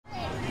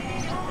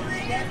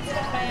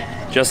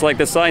Just like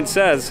the sign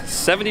says,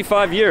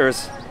 75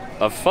 years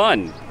of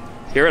fun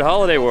here at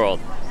Holiday World.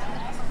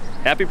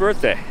 Happy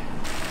birthday.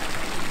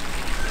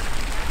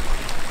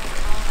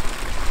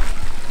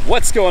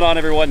 What's going on,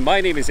 everyone?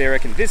 My name is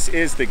Eric and this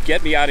is the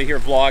Get Me Out of Here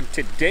vlog.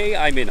 Today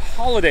I'm in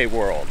Holiday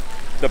World,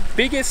 the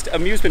biggest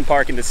amusement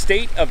park in the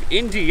state of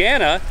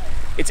Indiana.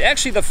 It's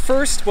actually the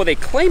first, well, they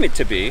claim it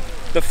to be,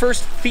 the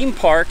first theme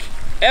park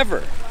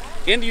ever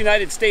in the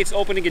United States,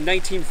 opening in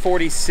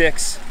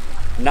 1946,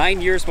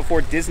 9 years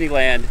before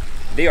Disneyland.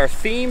 They are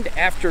themed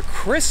after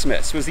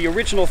Christmas, was the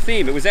original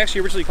theme. It was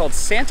actually originally called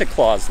Santa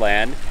Claus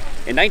Land.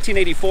 In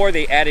 1984,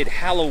 they added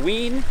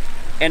Halloween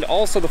and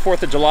also the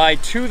 4th of July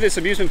to this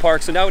amusement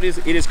park. So now it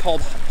is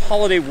called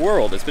Holiday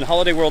World. It's been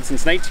Holiday World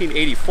since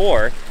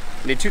 1984.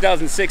 And in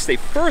 2006, they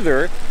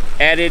further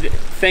added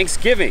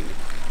Thanksgiving.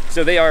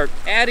 So they are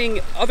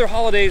adding other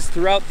holidays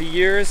throughout the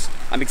years.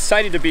 I'm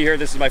excited to be here.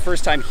 This is my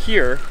first time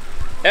here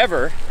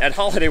ever at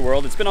Holiday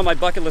World. It's been on my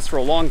bucket list for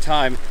a long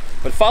time.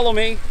 But follow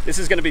me, this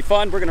is gonna be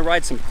fun. We're gonna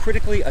ride some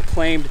critically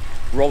acclaimed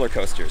roller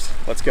coasters.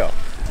 Let's go.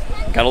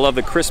 Gotta love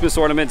the Christmas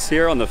ornaments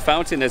here on the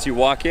fountain as you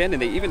walk in,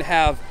 and they even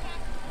have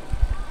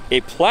a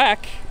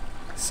plaque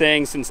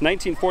saying, since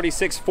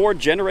 1946, 4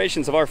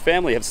 generations of our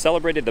family have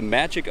celebrated the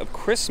magic of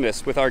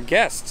Christmas with our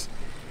guests.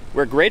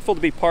 We're grateful to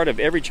be part of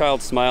every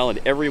child's smile and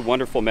every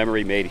wonderful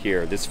memory made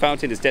here. This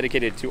fountain is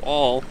dedicated to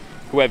all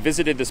who have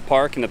visited this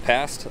park in the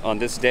past on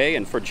this day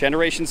and for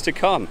generations to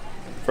come.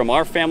 From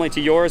our family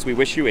to yours, we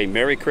wish you a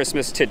Merry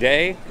Christmas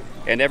today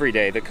and every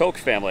day. The Koch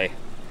family,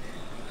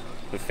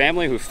 the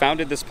family who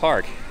founded this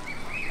park.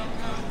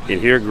 In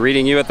here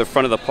greeting you at the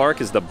front of the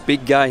park is the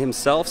big guy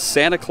himself,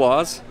 Santa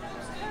Claus,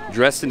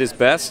 dressed in his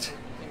best.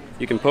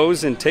 You can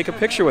pose and take a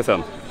picture with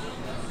him.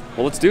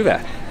 Well, let's do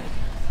that.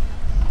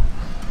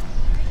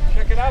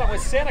 Check it out, I'm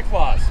with Santa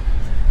Claus.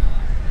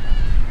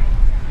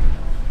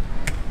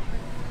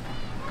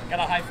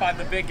 Gotta high five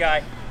the big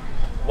guy.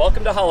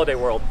 Welcome to Holiday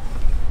World.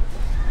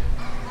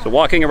 So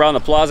walking around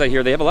the plaza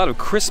here, they have a lot of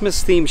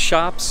Christmas themed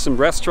shops, some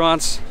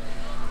restaurants.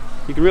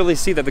 You can really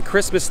see that the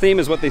Christmas theme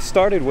is what they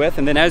started with,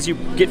 and then as you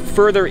get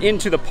further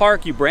into the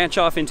park, you branch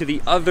off into the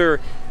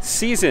other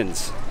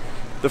seasons.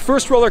 The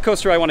first roller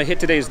coaster I want to hit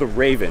today is the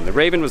Raven. The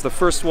Raven was the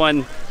first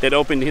one that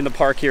opened in the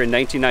park here in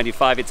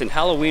 1995. It's in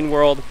Halloween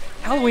World.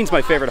 Halloween's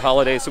my favorite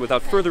holiday, so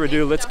without further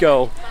ado, let's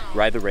go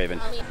ride the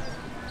Raven.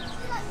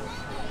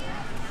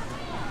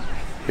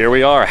 Here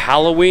we are,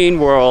 Halloween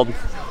World.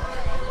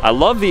 I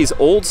love these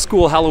old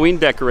school Halloween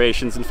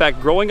decorations. In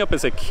fact, growing up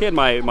as a kid,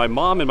 my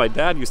mom and my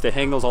dad used to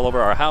hang those all over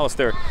our house.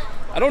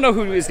 I don't know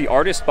who is the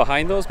artist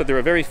behind those, but they're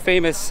a very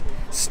famous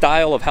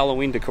style of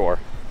Halloween decor.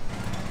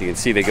 You can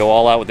see they go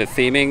all out with the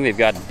theming. They've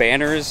got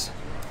banners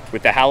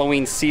with the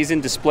Halloween season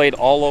displayed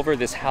all over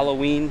this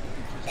Halloween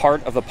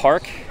part of the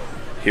park.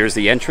 Here's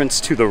the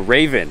entrance to the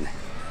Raven.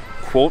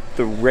 Quote,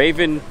 the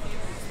Raven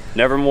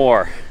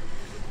nevermore.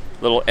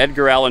 Little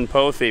Edgar Allan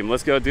Poe theme.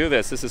 Let's go do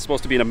this. This is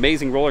supposed to be an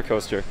amazing roller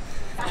coaster.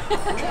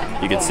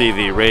 You can see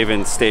the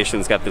Raven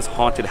station's got this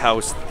haunted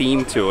house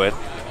theme to it.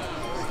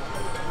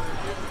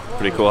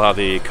 Pretty cool how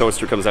the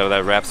coaster comes out of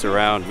that, wraps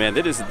around. Man,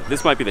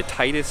 this might be the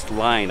tightest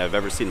line I've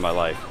ever seen in my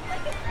life.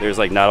 There's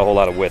like not a whole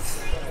lot of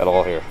width at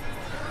all here.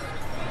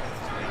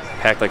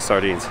 Packed like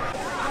sardines.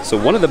 So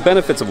one of the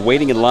benefits of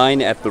waiting in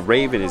line at the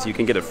Raven is you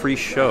can get a free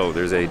show.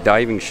 There's a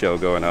diving show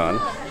going on.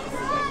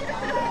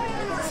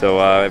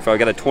 So if I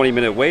got a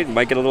 20-minute wait, I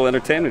might get a little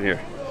entertainment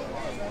here.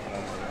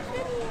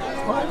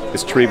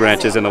 This tree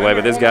branch is in the way,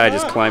 but this guy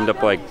just climbed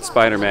up like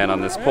Spider-Man on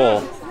this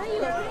pole.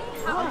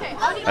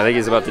 I think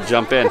he's about to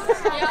jump in.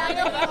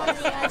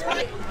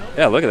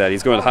 Yeah, look at that.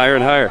 He's going higher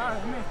and higher.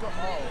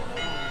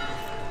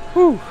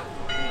 Whew.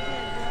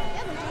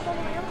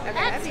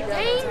 That's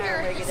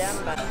dangerous.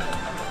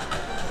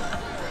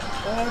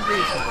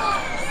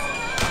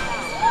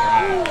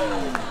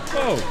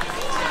 Whoa.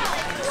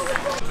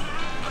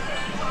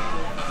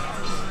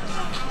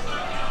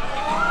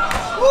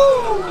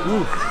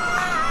 Woo.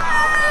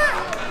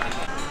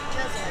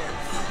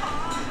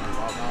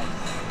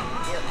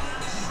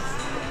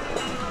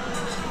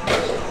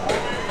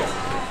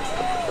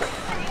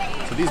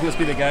 So these must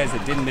be the guys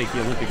that didn't make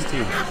the Olympics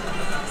team.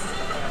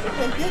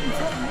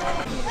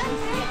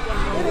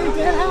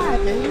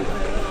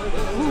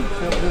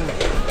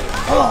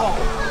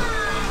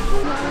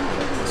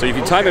 So if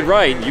you time it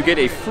right, you get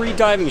a free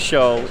diving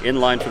show in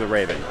line for the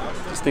Raven.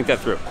 Just think that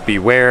through.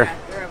 Beware,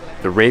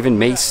 the Raven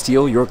may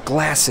steal your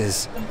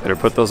glasses. Better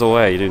put those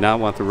away. You do not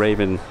want the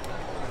Raven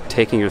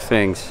taking your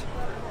things.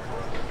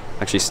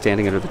 Actually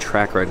standing under the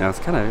track right now. It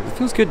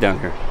feels good down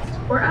here.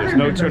 There's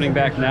no turning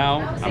back now.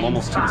 I'm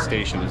almost to the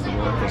station. There's the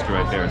roller coaster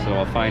right there. So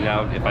I'll find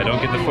out. If I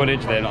don't get the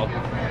footage, then I'll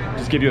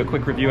just give you a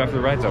quick review after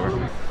the ride's over.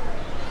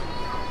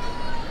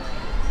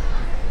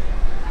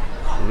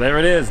 There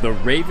it is, the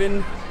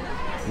Raven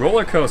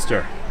roller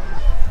coaster.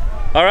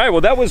 All right,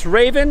 well that was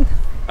Raven.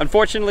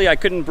 Unfortunately, I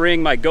couldn't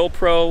bring my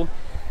GoPro.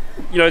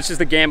 You know, it's just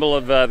the gamble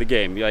of the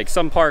game. Like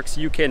some parks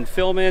you can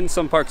film in,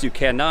 some parks you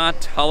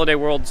cannot. Holiday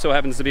World so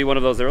happens to be one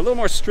of those. They're a little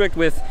more strict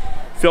with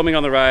filming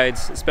on the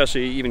rides,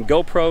 especially even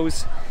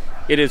GoPros.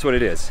 it is what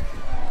it is.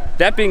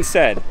 That being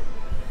said,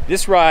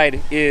 this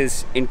ride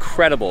is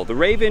incredible. The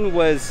Raven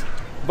was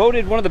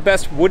voted one of the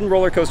best wooden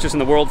roller coasters in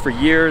the world for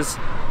years.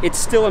 It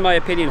still, in my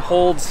opinion,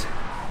 holds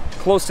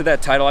close to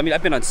that title. I mean,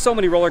 I've been on so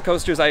many roller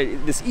coasters.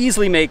 This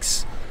easily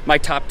makes my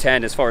top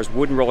 10 as far as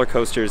wooden roller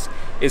coasters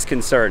is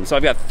concerned. So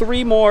I've got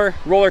 3 more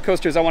roller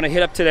coasters I want to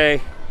hit up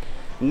today.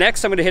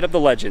 Next, I'm going to hit up the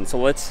Legend. So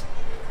let's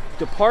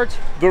depart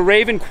the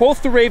Raven,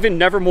 quoth the Raven,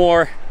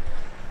 nevermore.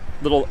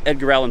 Little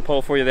Edgar Allan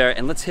Poe for you there,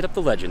 and let's hit up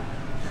the Legend.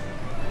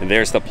 And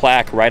there's the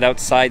plaque right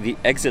outside the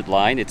exit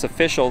line. It's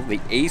official, the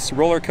Ace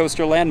roller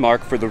coaster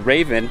landmark for the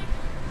Raven.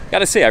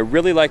 Gotta say, I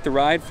really liked the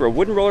ride. For a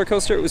wooden roller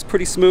coaster, it was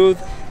pretty smooth,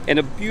 and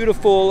a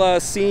beautiful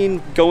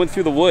scene going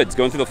through the woods,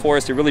 going through the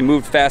forest. It really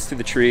moved fast through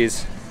the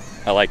trees.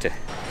 I liked it.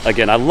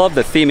 Again, I love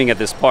the theming at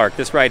this park.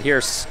 This ride here,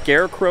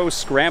 Scarecrow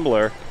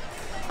Scrambler.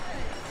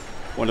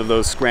 One of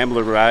those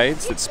scrambler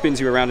rides that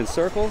spins you around in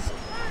circles.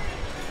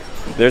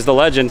 There's the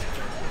Legend.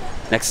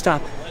 Next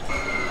stop.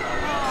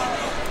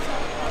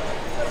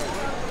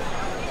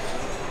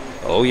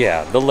 Oh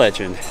yeah, the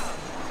Legend.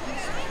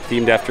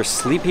 Themed after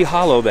Sleepy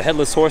Hollow, the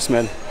Headless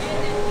Horseman.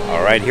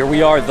 All right, here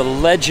we are. The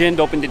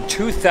Legend opened in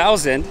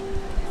 2000.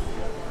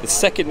 The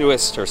second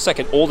newest, or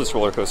second oldest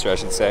roller coaster, I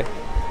should say.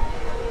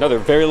 Another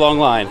very long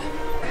line.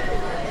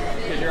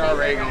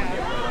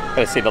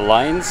 Gotta say, the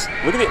lines,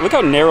 look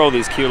how narrow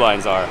these queue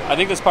lines are. I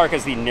think this park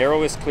has the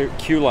narrowest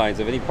queue lines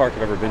of any park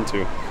I've ever been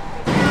to.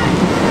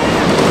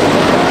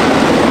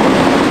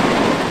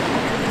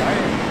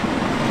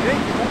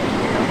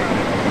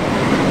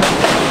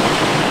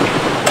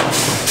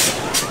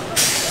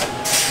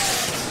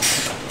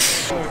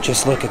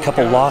 Just look, a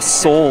couple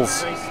lost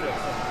souls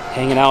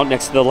hanging out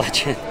next to the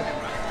Legend.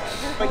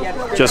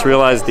 Just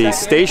realized the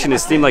station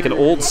is themed like an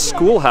old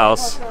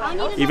schoolhouse.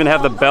 Even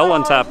have the bell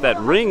on top that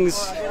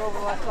rings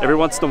every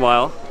once in a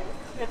while.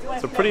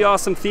 It's a pretty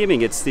awesome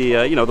theming. It's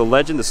the, you know, the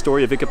Legend, the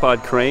story of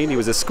Ichabod Crane. He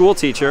was a school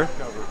teacher.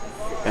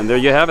 And there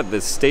you have it.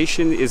 The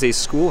station is a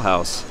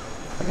schoolhouse.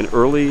 Like an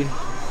early,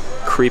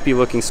 creepy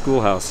looking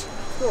schoolhouse.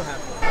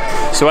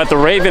 So at the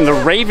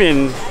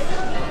Raven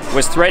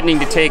was threatening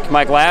to take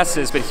my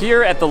glasses, but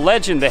here at the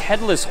Legend, the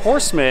Headless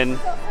Horseman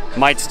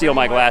might steal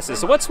my glasses.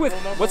 So what's with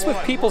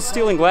people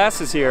stealing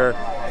glasses here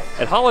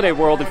at Holiday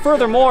World? And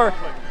furthermore,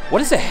 what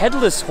is a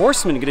Headless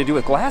Horseman going to do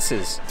with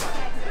glasses?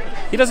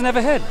 He doesn't have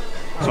a head.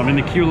 So I'm in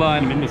the queue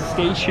line, I'm in the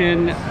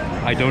station.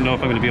 I don't know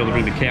if I'm going to be able to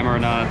bring the camera or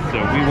not,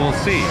 so we will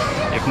see.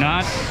 If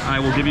not, I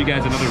will give you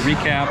guys another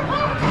recap.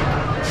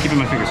 Keeping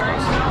my fingers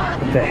crossed.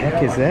 What the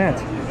heck is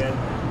that?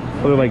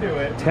 Oh, they're like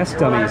test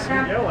dummies.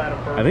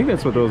 I think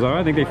that's what those are.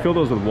 I think they fill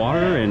those with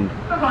water and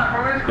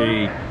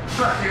I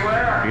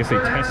guess they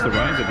test the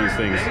rides of these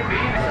things.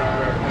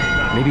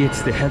 Maybe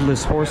it's the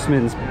Headless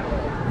Horseman's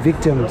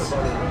victims.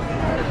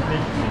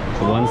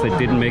 The ones that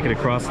didn't make it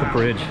across the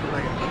bridge.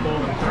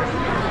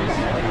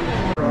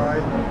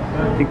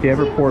 Think they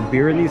ever pour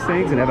beer in these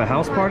things and have a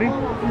house party?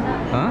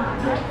 Huh?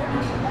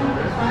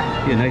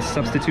 Be a nice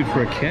substitute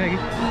for a keg.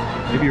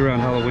 Maybe around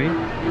Halloween.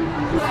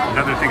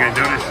 Another thing I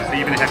noticed is they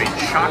even have a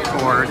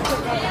chalkboard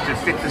to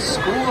fit the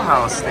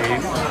schoolhouse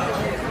theme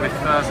with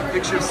some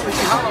picture of Sleepy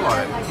Hollow on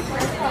it.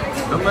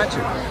 The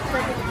Legend.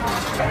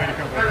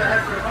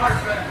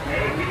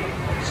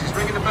 She's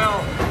ringing the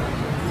bell.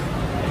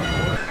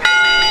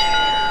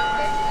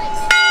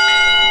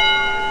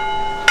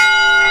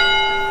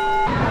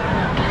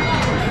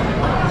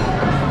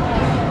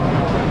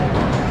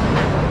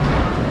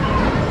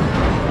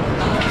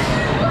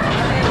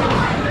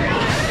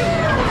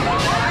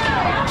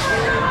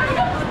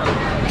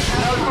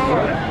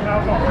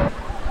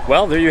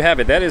 Well, there you have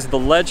it. That is the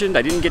Legend.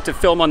 I didn't get to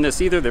film on this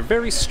either. They're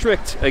very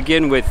strict,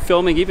 again, with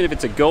filming. Even if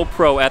it's a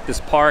GoPro at this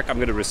park, I'm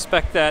going to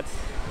respect that.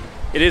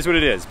 It is what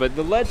it is. But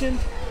the Legend,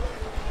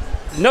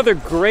 another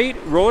great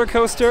roller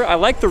coaster. I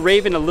like the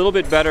Raven a little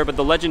bit better, but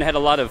the Legend had a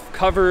lot of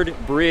covered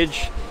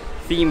bridge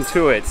theme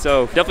to it.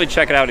 So definitely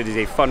check it out. It is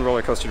a fun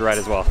roller coaster to ride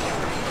as well.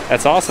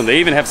 That's awesome.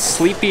 They even have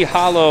Sleepy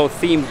Hollow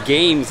themed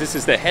games. This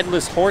is the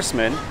Headless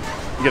Horseman.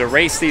 You're going to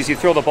race these. You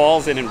throw the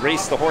balls in and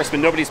race the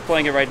horseman. Nobody's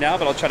playing it right now,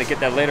 but I'll try to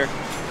get that later.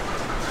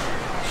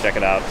 Check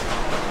it out.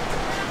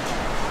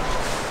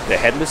 The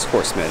Headless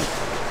Horseman.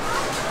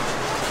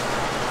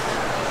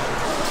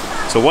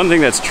 So one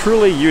thing that's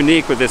truly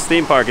unique with this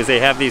theme park is they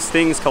have these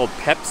things called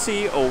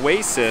Pepsi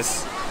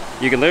Oasis.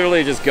 You can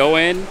literally just go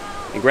in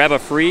and grab a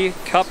free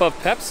cup of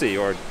Pepsi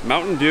or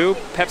Mountain Dew,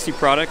 Pepsi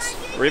products,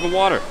 or even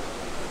water.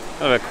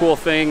 Kind of a cool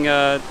thing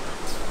to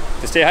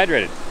stay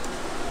hydrated.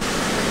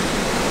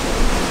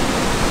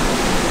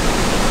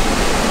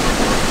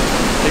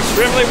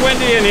 Extremely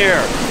windy in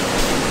here.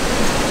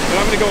 But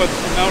I'm going to go with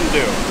Mountain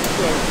Dew.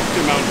 Let's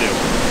do Mountain Dew.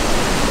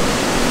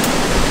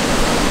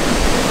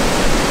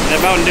 That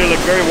Mountain Dew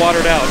looked very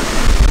watered out.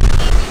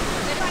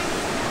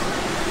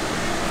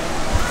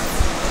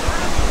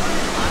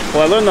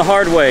 Well, I learned the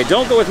hard way.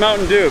 Don't go with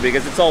Mountain Dew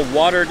because it's all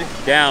watered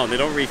down. They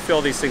don't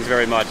refill these things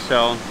very much,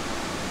 so it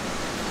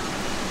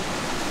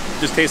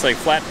just tastes like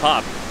flat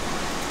pop.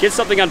 Get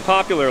something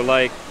unpopular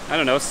like, I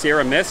don't know,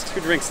 Sierra Mist.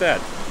 Who drinks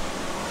that?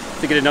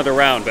 to get another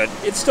round, but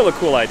it's still a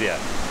cool idea.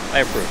 I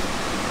approve.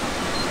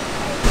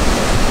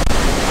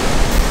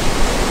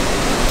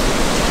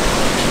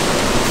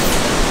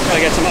 Gotta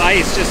get some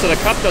ice just so the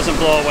cup doesn't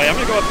blow away. I'm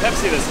gonna go with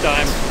Pepsi this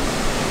time.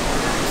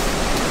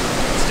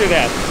 Let's do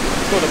that.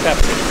 Let's go with the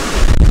Pepsi.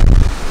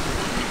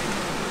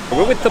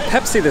 We're with the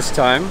Pepsi this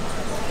time.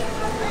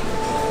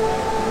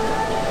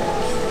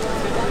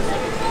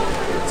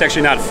 It's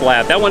actually not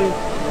flat. That one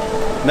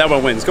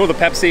wins. Go with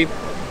the Pepsi.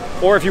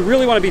 Or if you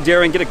really want to be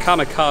daring, get a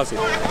kamikaze.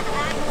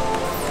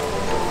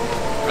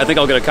 I think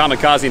I'll get a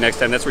kamikaze next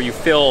time. That's where you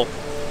fill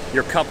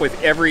your cup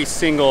with every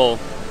single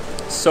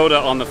soda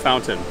on the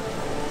fountain.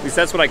 At least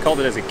that's what I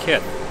called it as a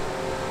kid.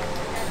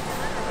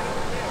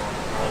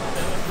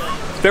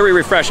 It's very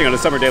refreshing on a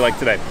summer day like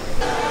today.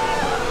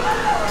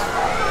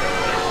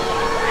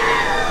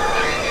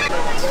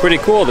 It's pretty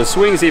cool. The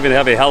swings even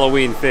have a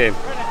Halloween theme.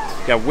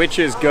 You got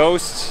witches,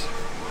 ghosts.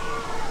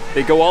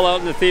 They go all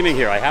out in the theming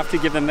here. I have to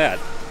give them that.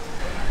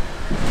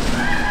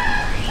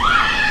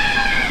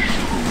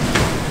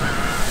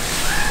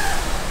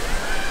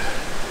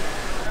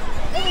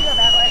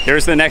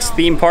 Here's the next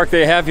theme park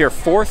they have here,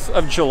 4th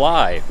of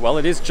July. Well,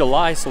 it is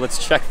July, so let's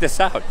check this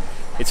out.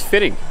 It's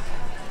fitting.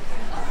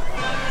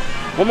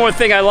 One more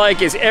thing I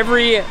like is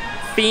every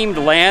themed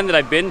land that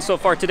I've been so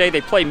far today, they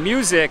play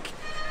music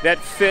that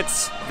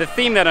fits the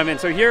theme that I'm in.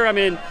 So here I'm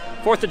in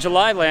 4th of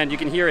July land. You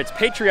can hear it's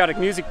patriotic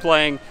music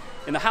playing.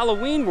 In the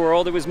Halloween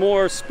world, it was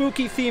more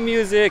spooky theme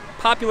music,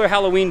 popular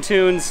Halloween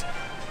tunes.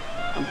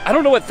 I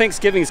don't know what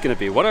Thanksgiving is going to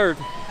be. What are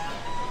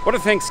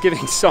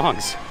Thanksgiving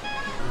songs?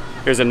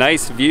 Here's a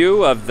nice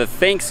view of the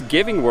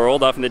Thanksgiving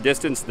world off in the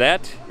distance.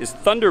 That is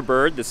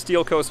Thunderbird, the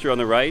steel coaster on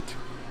the right.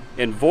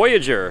 And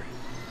Voyager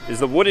is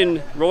the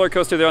wooden roller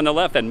coaster there on the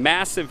left. That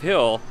massive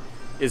hill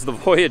is the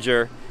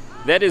Voyager.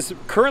 That is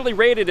currently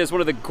rated as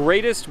one of the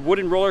greatest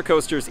wooden roller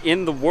coasters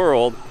in the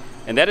world.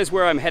 And that is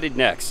where I'm headed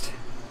next.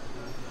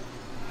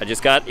 I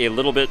just got a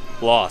little bit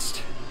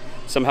lost.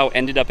 Somehow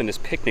ended up in this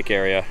picnic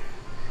area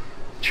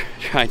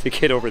trying to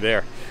get over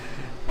there.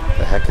 What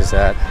the heck is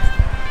that?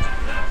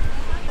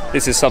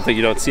 This is something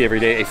you don't see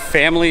every day. A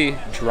family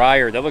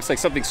dryer. That looks like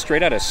something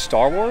straight out of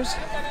Star Wars.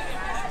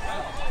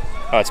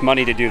 Oh, it's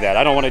money to do that.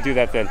 I don't want to do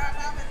that then.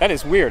 That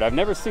is weird. I've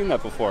never seen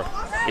that before.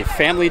 A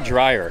family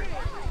dryer.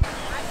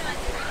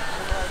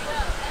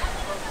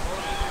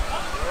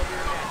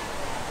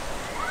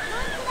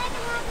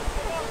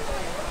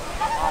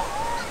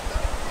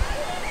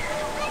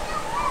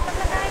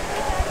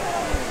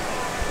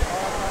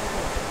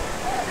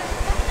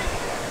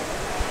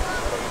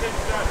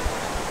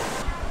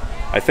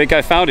 I think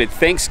I found it.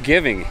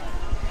 Thanksgiving.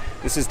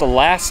 This is the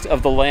last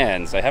of the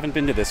lands. I haven't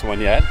been to this one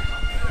yet.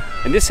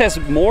 And this has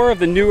more of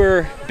the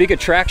newer big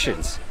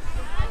attractions.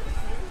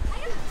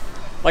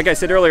 Like I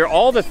said earlier,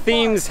 all the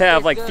themes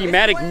have like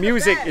thematic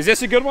music. Is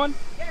this a good one?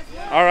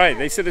 All right,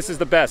 they said this is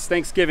the best,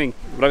 Thanksgiving.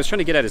 What I was trying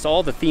to get at is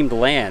all the themed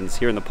lands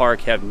here in the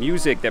park have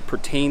music that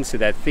pertains to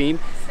that theme.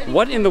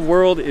 What in the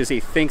world is a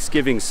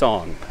Thanksgiving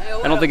song?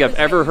 I don't think I've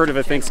ever heard of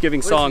a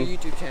Thanksgiving song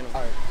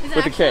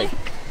with a K.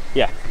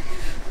 Yeah.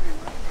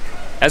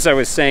 As I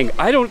was saying,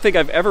 I don't think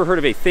I've ever heard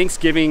of a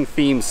Thanksgiving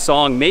themed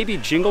song. Maybe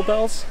Jingle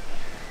Bells?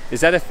 Is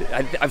that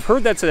I've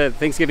heard that's a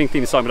Thanksgiving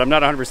themed song, but I'm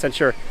not 100%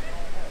 sure.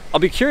 I'll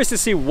be curious to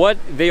see what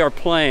they are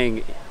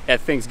playing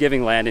at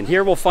Thanksgiving Land, and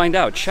here we'll find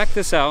out. Check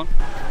this out.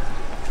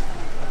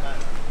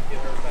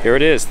 Here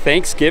it is,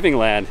 Thanksgiving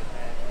Land.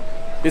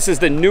 This is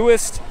the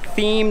newest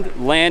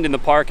themed land in the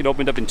park. It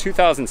opened up in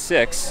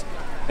 2006,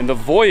 and the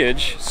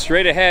Voyage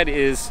straight ahead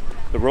is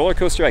the roller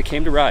coaster I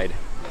came to ride.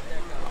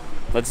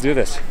 Let's do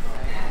this.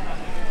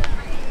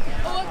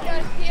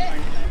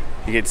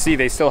 You can see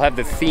they still have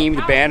the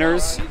themed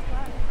banners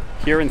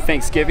here in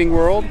Thanksgiving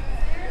World.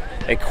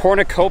 A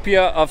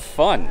cornucopia of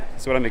fun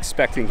is what I'm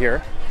expecting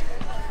here.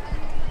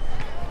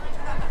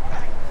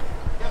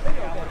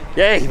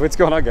 Yay, what's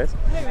going on, guys?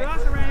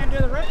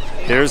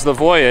 Here's the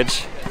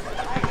Voyage.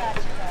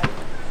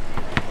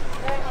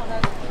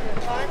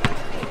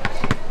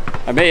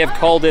 I may have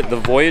called it the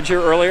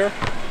Voyager earlier.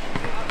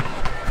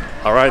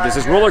 All right, this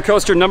is roller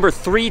coaster number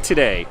 3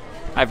 today.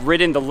 I've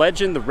ridden the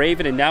Legend, the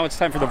Raven, and now it's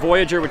time for the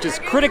Voyager, which is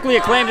critically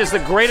acclaimed as the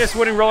greatest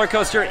wooden roller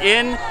coaster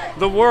in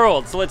the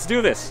world. So let's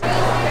do this.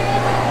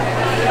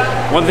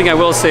 One thing I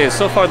will say is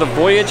so far the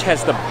Voyage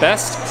has the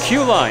best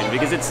queue line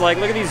because it's like,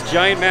 look at these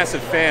giant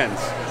massive fans.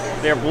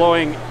 They're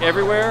blowing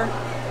everywhere.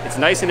 It's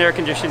nice and air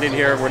conditioned in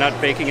here. We're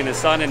not baking in the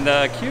sun, and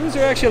the queues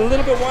are actually a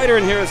little bit wider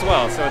in here as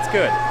well, so it's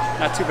good.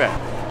 Not too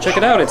bad. Check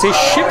it out, it's a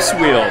ship's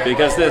wheel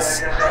because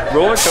this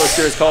roller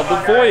coaster is called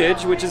the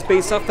Voyage, which is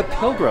based off the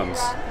Pilgrims.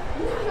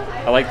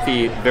 I like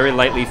the very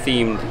lightly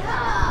themed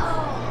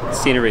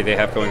scenery they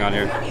have going on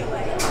here.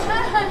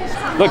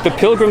 Look, the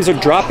Pilgrims are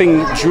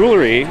dropping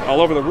jewelry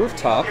all over the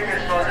rooftop.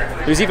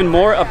 There's even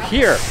more up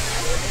here.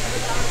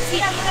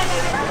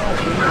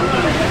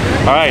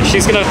 All right,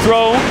 she's gonna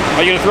throw.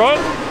 Are you gonna throw it?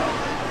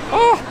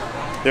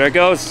 Oh, there it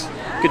goes.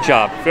 Good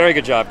job, very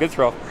good job, good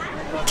throw.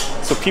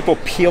 So people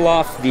peel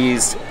off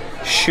these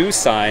shoe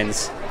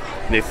signs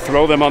and they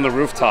throw them on the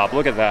rooftop.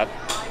 Look at that.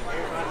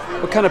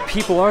 What kind of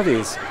people are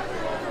these?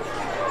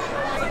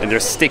 And they're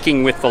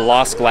sticking with the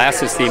lost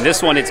glasses theme.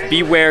 This one, it's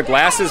beware,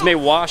 glasses may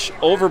wash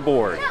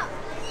overboard.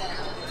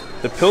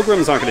 The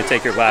pilgrims aren't going to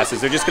take your glasses.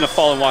 They're just going to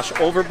fall and wash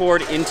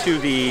overboard into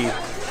the, I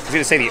was going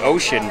to say the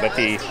ocean, but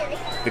the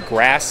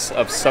grass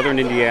of southern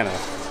Indiana.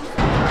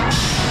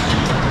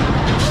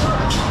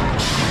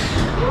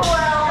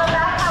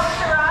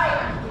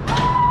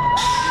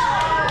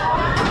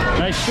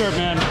 Nice shirt,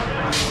 man.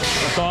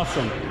 That's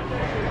awesome.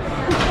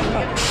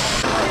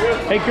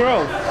 Hey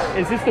girls,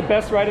 is this the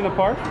best ride in the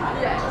park?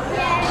 Yes.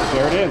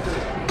 There it is.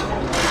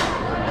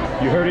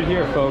 You heard it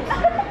here, folks.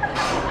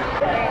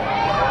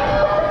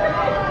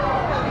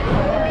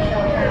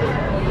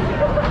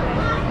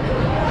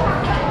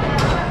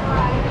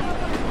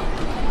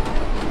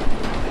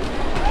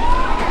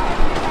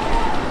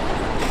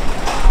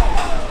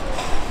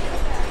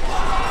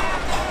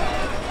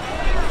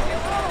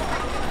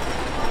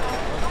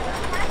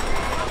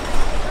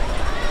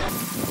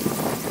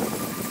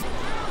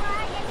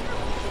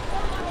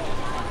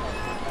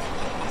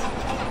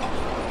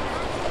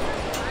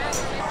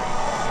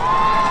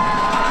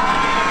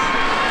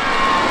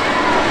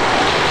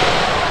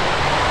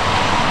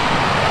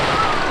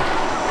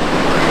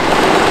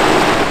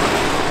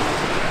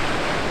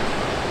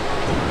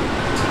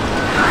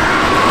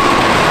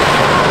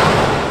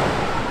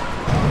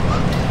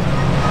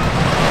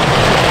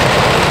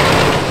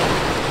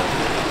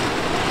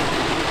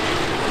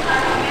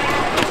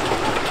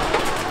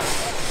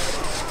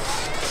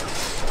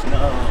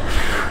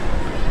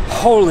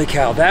 Holy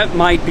cow, that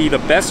might be the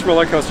best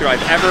roller coaster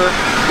I've ever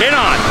been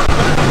on.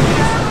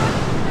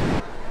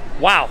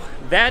 Wow,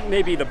 that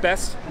may be the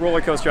best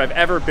roller coaster I've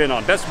ever been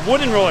on. Best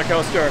wooden roller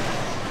coaster.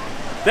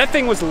 That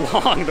thing was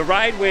long. The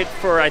ride went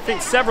for, I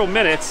think, several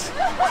minutes.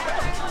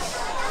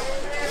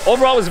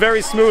 Overall, it was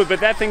very smooth,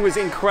 but that thing was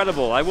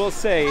incredible. I will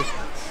say,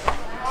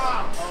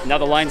 now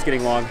the line's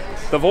getting long.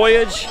 The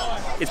Voyage,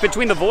 it's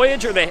between the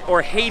Voyage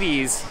or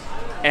Hades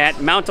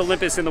at Mount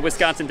Olympus in the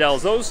Wisconsin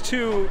Dells. Those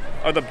two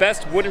are the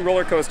best wooden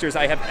roller coasters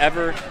I have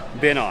ever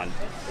been on.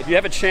 If you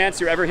have a chance,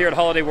 you're ever here at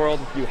Holiday World,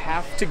 you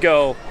have to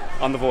go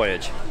on the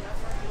Voyage.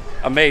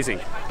 Amazing.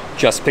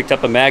 Just picked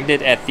up a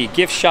magnet at the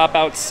gift shop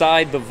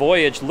outside the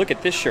Voyage. Look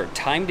at this shirt,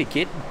 time to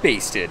get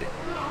basted.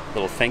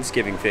 Little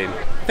Thanksgiving theme.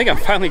 I think I'm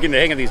finally getting the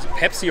hang of these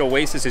Pepsi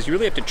Oasis. You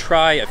really have to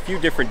try a few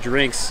different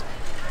drinks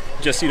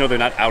just so you know they're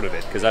not out of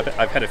it, because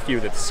I've had a few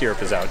that the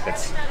syrup is out.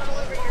 It's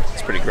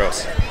pretty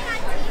gross.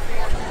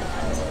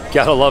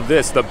 Gotta love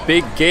this, the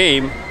big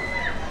game,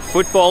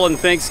 football and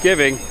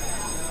Thanksgiving.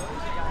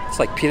 It's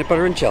like peanut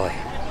butter and jelly.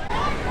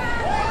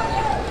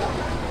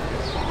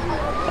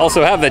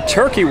 Also have the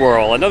Turkey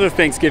Whirl, another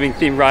Thanksgiving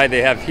themed ride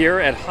they have here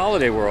at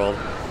Holiday World.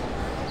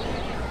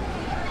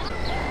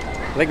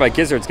 I think my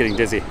gizzard's getting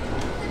dizzy.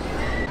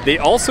 They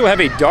also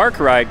have a dark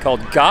ride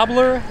called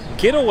Gobbler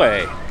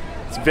Getaway.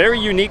 It's very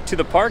unique to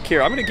the park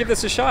here. I'm gonna give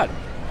this a shot.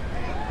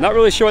 Not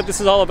really sure what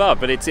this is all about,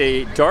 but it's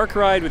a dark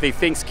ride with a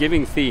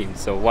Thanksgiving theme,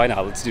 so why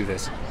not? Let's do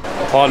this.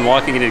 Upon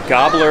walking into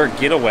Gobbler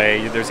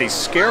Getaway, there's a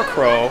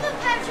scarecrow.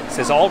 It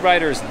says all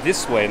riders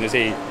this way, and there's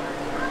a,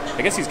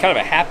 I guess he's kind of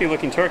a happy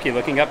looking turkey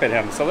looking up at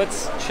him. So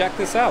let's check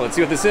this out. Let's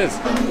see what this is.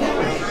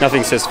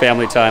 Nothing says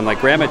family time like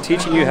grandma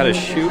teaching you how to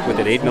shoot with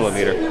an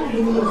 8mm.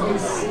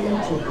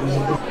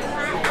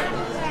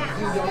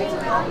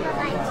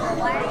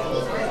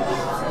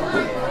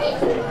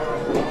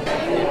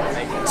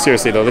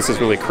 Seriously though, this is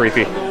really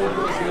creepy.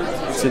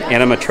 It's an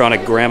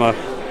animatronic grandma.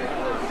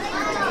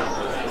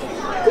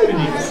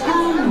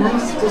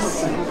 Nice to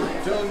see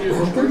you.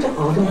 Welcome to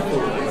Auto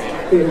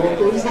Fair. We're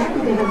always happy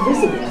to have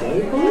visitors,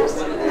 eh, boys?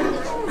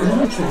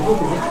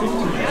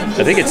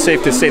 I think it's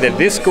safe to say that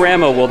this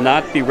grandma will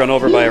not be run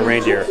over by a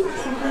reindeer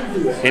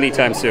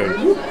anytime soon.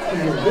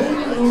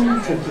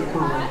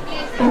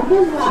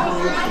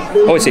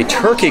 Oh, it's a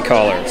turkey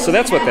collar. So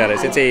that's what that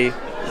is. It's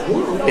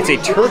a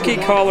turkey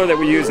collar that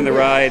we use in the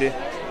ride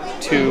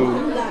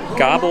to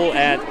gobble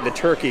at the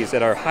turkeys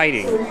that are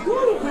hiding.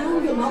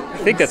 I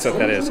think that's what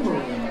that is.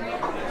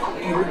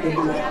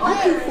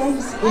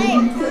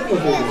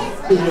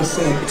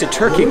 It's a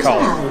turkey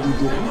collar.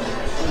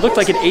 It looked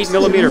like an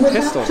 8mm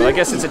pistol, but I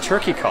guess it's a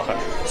turkey collar.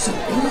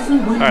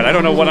 All right, I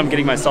don't know what I'm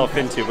getting myself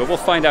into, but we'll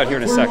find out here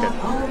in a second.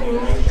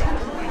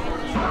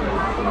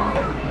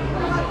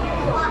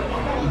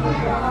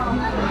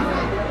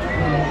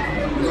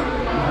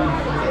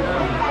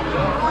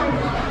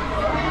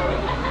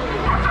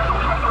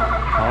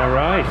 All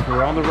right,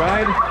 we're on the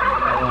ride.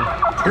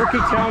 Turkey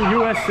Town,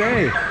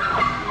 USA.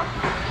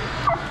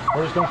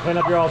 We're just gonna clean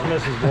up your all's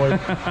misses, boys.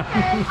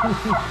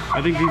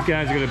 I think these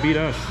guys are gonna beat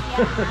us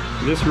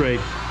at this rate.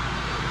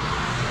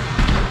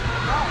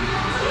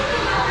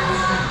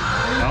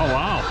 Oh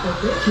wow.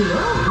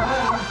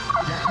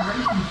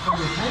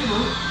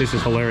 This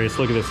is hilarious.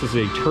 Look at this. This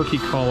is a turkey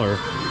collar.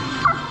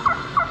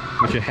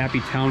 Bunch of happy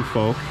town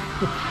folk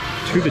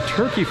to the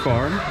turkey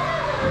farm.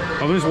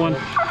 Oh, there's one.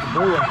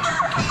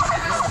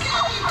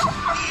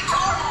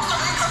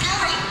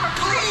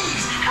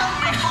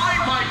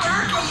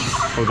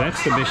 Oh,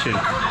 that's the mission.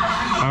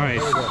 All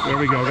right, there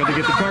we go. Got to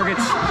get the targets.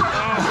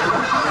 Oh.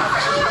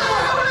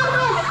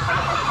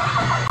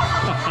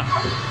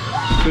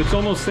 So it's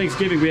almost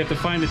Thanksgiving. We have to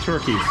find the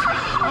turkeys.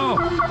 Oh,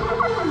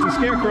 it's a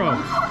scarecrow.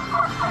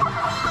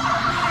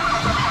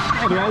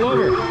 Oh, they're all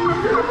over.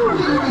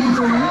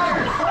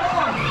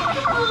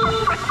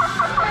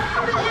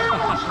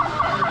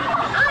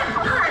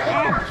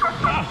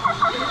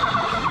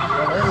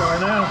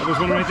 Oh, there's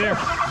one right there.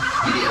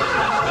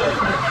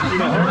 You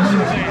know, horse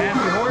is a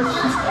happy horse.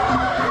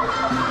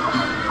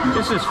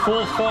 This is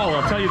full fall,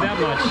 I'll tell you that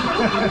much.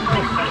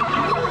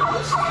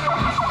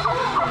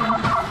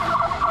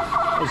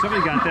 Oh,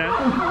 somebody got that.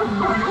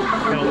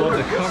 Gotta love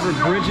the covered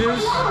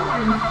bridges.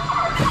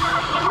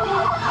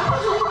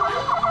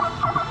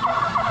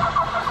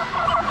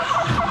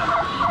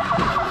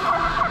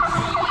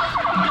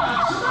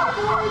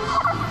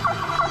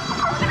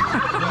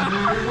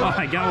 Oh,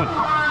 I got one.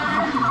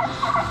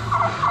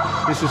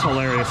 This is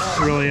hilarious.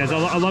 It really is.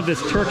 I love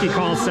this turkey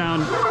call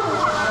sound.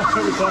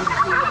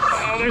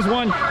 Oh, there's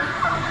one.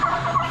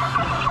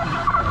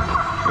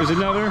 There's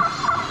another.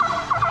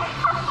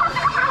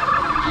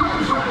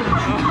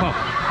 Oh,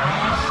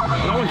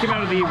 that one came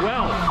out of the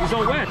well. He's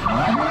all wet.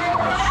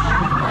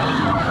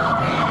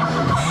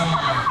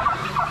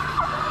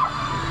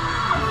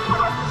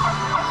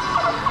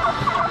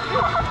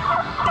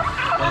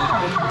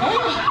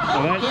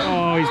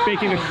 Oh, he's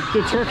baking the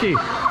turkey.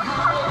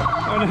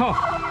 Oh no,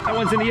 that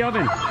one's in the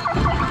oven.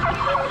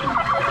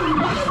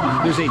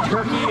 There's a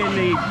turkey in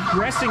the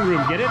dressing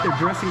room. Get it? They're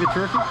dressing the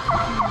turkey.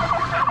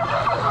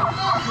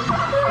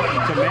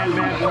 It's a mad,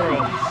 mad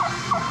world.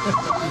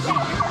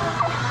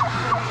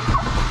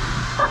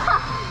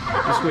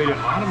 Just waited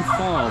autumn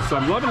fall, so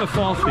I'm loving the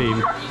fall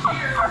theme.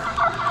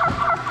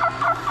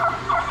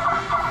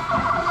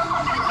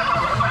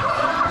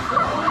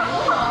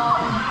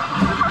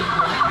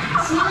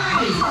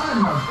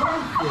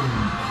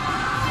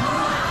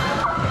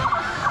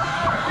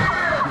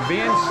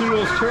 Van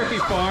Soodle's Turkey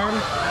Farm.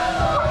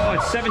 Oh,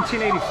 it's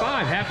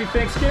 1785. Happy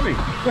Thanksgiving.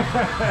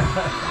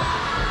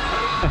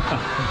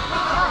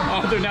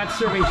 Oh, they're not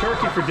serving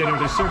turkey for dinner.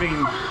 They're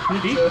serving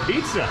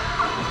pizza.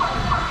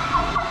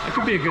 That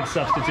could be a good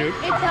substitute.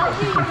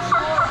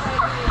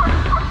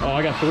 Oh,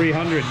 I got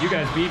 300. You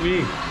guys beat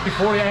me.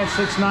 40, I had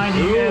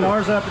 690. You had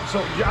ours up.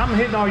 So I'm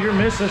hitting all your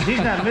misses. He's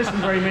not missing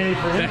very many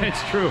for him.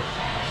 That's true.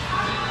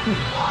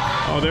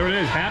 Oh, there it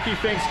is. Happy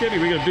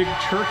Thanksgiving. We got a big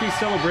turkey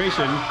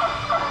celebration.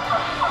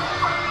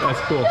 That's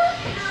cool.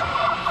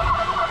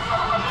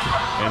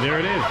 And there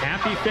it is.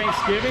 Happy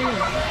Thanksgiving.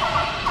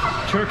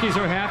 Turkeys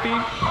are happy.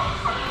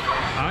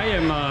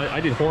 I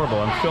did horrible.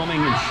 I'm filming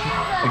and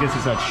I guess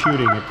it's not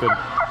shooting, but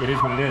it is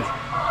what it is.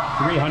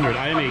 300.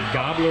 I am a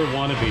Gobbler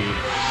wannabe.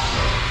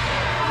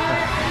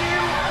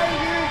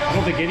 I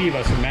don't think any of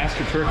us are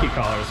master turkey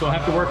callers, so we'll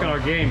have to work on our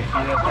game.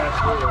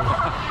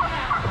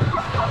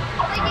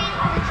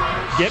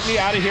 Get me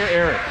out of here,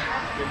 Erik.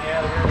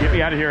 Get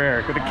me out of here,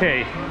 Erik, with a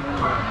K.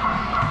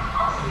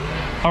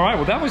 All right,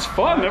 well, that was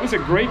fun. That was a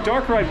great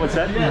dark ride. What's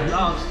that? Yeah,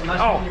 nice to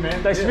meet you,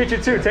 man. Nice to meet you,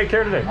 too. Take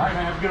care today. All right,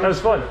 man, have a good That was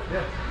fun.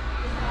 Yeah.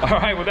 All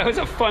right, well, that was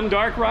a fun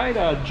dark ride.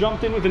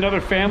 Jumped in with another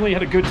family,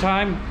 had a good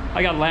time.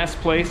 I got last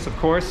place, of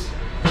course.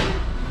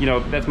 You know,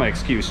 that's my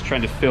excuse,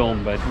 trying to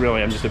film, but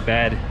really, I'm just a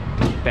bad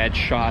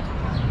shot.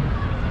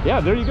 Yeah,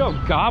 there you go.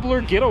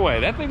 Gobbler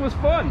Getaway. That thing was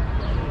fun.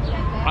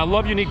 I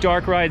love unique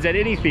dark rides at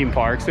any theme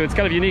park, so it's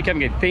kind of unique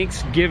having a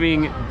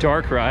Thanksgiving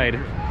dark ride.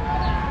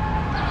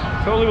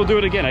 Totally will do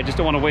it again. I just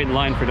don't want to wait in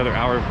line for another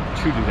hour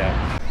to do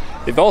that.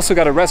 They've also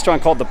got a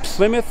restaurant called the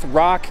Plymouth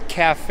Rock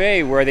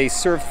Cafe where they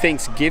serve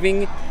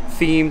Thanksgiving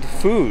themed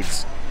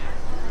foods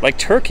like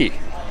turkey.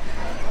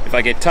 If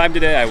I get time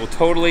today, I will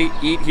totally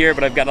eat here,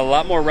 but I've got a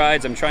lot more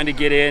rides I'm trying to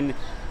get in.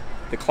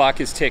 The clock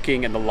is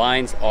ticking and the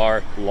lines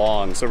are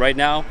long. So right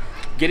now,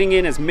 getting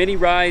in as many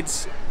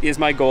rides is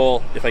my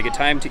goal. If I get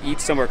time to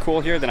eat somewhere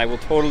cool here, then I will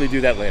totally do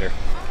that later.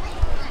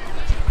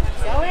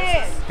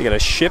 They got a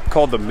ship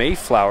called the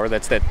Mayflower.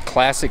 That's that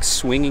classic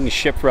swinging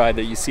ship ride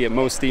that you see at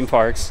most theme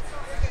parks.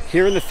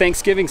 Here in the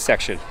Thanksgiving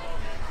section.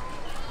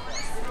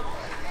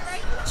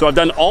 So I've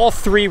done all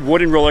 3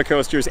 wooden roller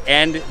coasters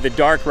and the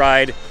dark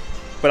ride,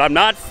 but I'm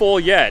not full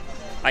yet.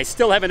 I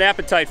still have an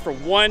appetite for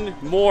one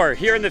more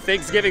here in the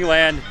Thanksgiving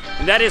land,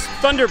 and that is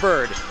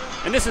Thunderbird.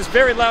 And this is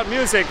very loud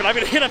music, but I'm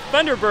gonna hit a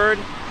Thunderbird,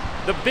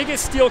 the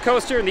biggest steel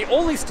coaster and the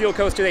only steel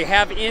coaster they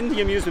have in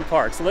the amusement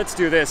park. So let's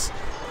do this.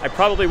 I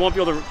probably won't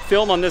be able to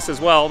film on this as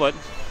well, but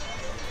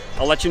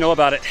I'll let you know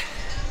about it.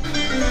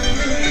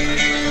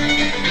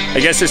 I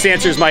guess this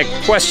answers my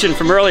question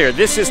from earlier.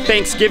 This is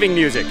Thanksgiving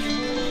music.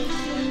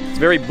 It's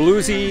very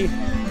bluesy,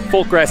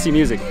 folk grassy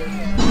music.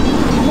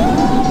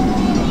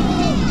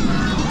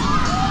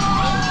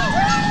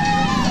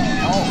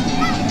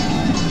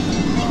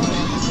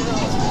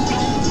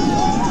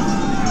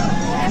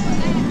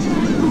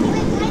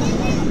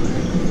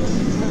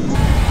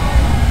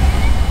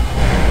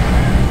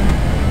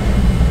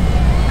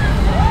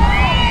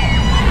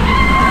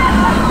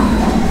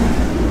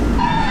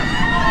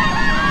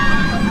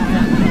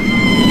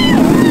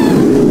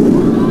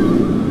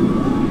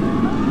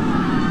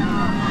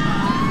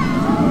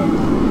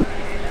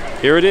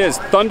 Here it is,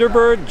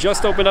 Thunderbird,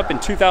 just opened up in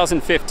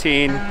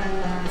 2015.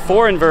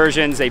 4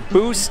 inversions, a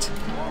boost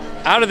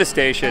out of the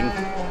station.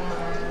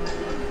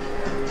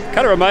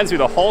 Kind of reminds me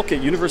of the Hulk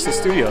at Universal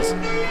Studios.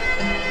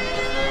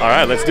 All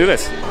right, let's do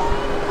this.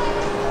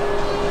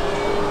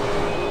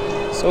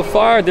 So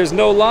far, there's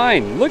no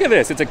line. Look at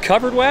this, it's a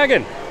covered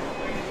wagon.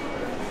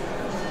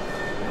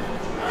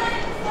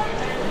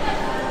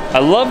 I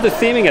love the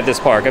theming at this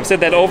park. I've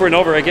said that over and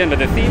over again, but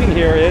the theming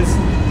here is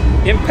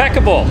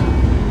impeccable.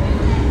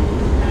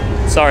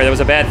 Sorry, that was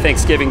a bad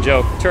Thanksgiving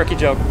joke, turkey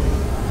joke.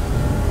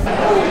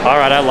 All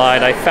right, I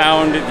lied. I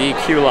found the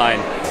queue line.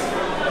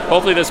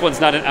 Hopefully this one's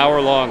not an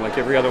hour long like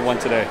every other one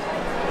today.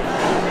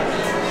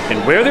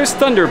 And where there's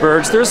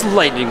Thunderbirds, there's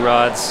lightning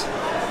rods.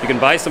 You can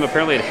buy some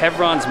apparently at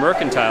Hebron's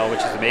Mercantile,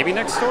 which is maybe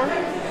next door.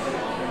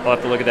 I'll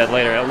have to look at that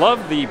later. I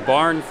love the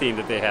barn theme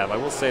that they have. I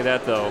will say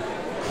that though.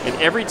 And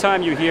every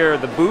time you hear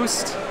the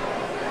boost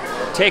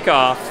take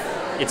off,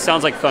 it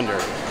sounds like thunder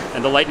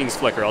and the lightnings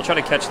flicker. I'll try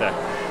to catch that.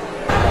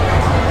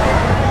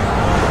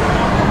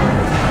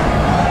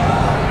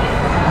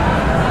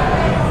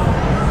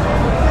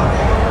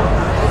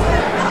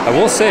 I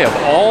will say, of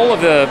all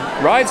of the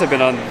rides I've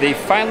been on, they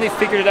finally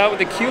figured it out with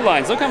the queue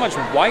lines. Look how much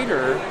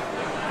wider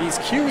these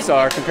queues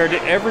are compared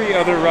to every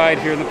other ride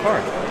here in the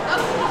park.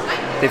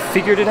 They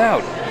figured it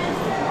out.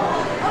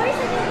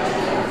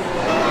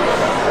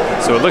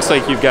 So it looks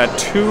like you've got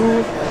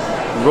 2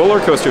 roller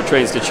coaster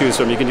trains to choose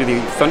from. You can do the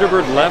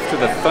Thunderbird left or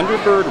the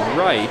Thunderbird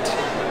right.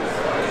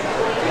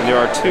 And there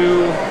are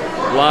 2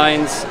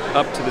 lines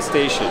up to the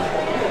station.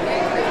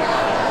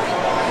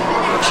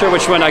 Not sure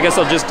which one. I guess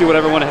I'll just do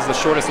whatever one has the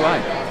shortest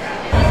line.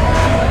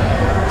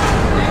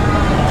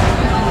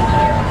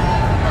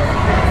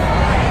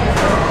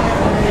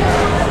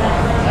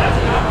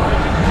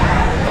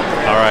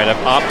 All right,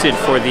 I've opted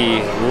for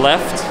the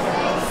left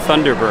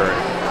Thunderbird.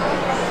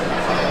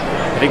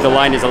 I think the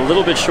line is a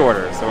little bit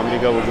shorter, so I'm going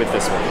to go with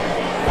this one.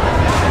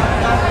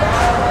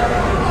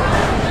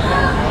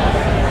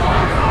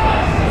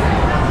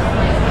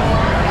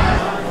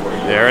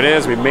 There it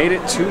is. We made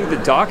it to the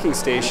docking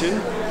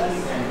station.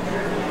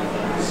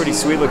 Pretty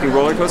sweet looking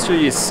roller coaster.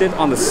 You sit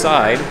on the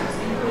side.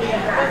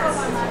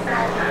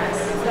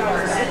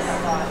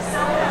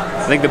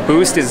 I think the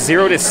boost is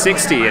 0 to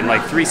 60 in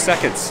like 3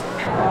 seconds.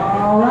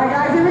 All right,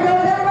 guys, here we go.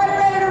 Is everybody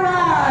ready to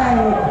ride?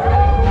 All right, let's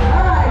fly.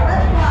 All right,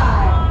 guys,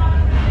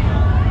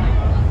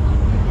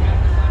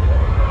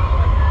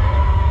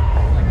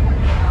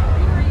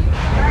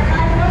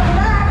 welcome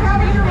back. How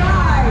was your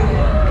ride?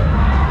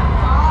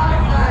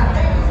 Awesome.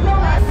 Thank you so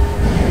much.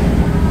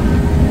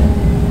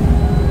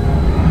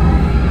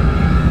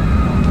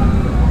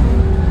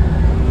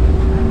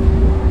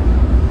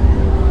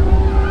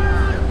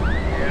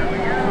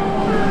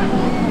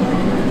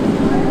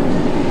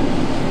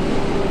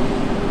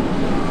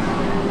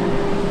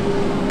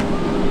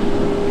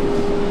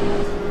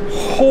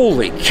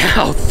 Holy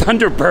cow,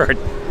 Thunderbird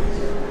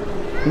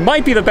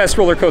might be the best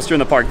roller coaster in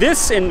the park.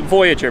 This and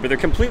Voyager, but they're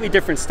completely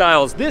different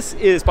styles. This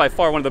is by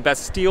far one of the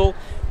best steel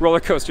roller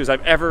coasters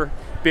I've ever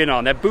been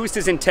on. That boost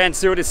is intense,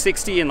 0 to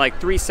 60 in like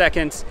 3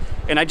 seconds.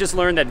 And I just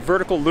learned that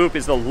vertical loop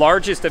is the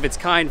largest of its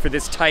kind for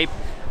this type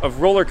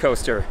of roller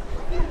coaster.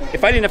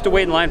 If I didn't have to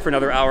wait in line for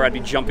another hour, I'd be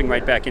jumping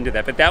right back into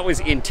that. But that was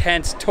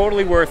intense,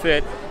 totally worth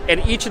it.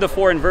 And each of the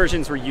 4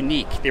 inversions were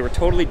unique. They were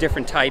totally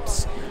different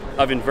types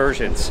of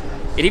inversions.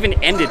 It even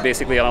ended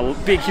basically on a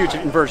big, huge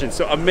inversion.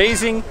 So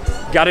amazing,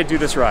 gotta do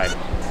this ride.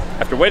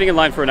 After waiting in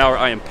line for an hour,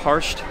 I am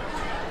parched.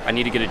 I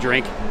need to get a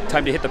drink.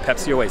 Time to hit the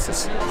Pepsi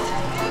Oasis.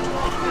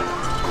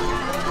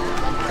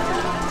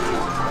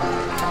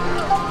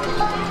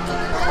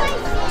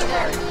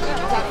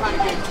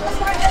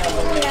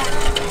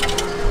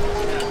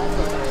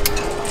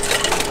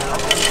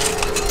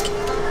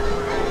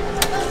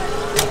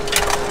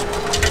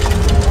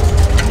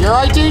 You're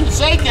right, dude.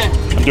 Shaking.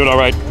 I'm doing all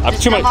right. I'm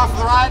Just come off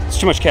the ride. It's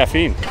too much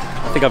caffeine.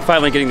 I think I'm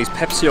finally getting these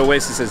Pepsi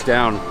Oases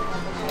down.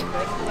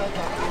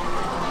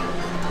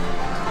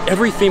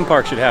 Every theme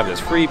park should have this.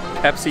 Free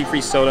Pepsi,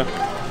 free soda.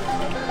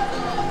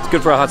 It's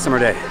good for a hot summer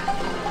day.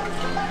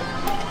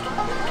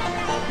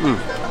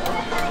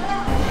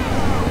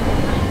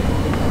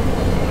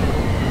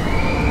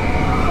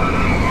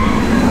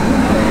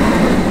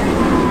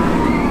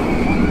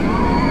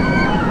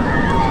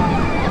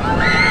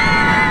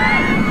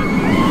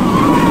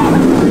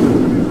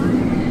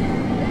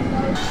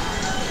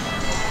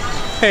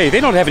 Hey,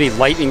 they don't have any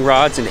lightning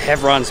rods in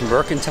Hebron's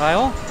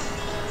Mercantile.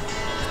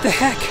 What the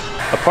heck?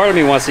 A part of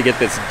me wants to get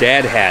this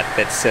dad hat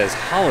that says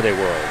Holiday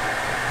World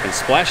and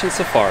Splashin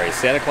Safari,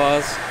 Santa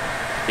Claus,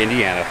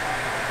 Indiana.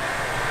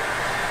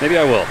 Maybe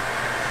I will.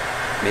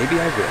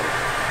 Maybe I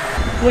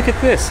will. Look at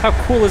this. How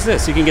cool is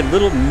this? You can get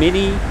little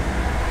mini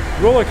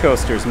roller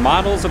coasters,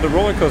 models of the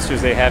roller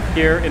coasters they have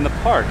here in the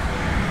park.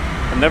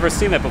 I've never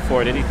seen that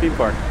before at any theme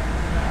park.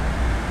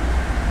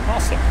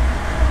 Awesome.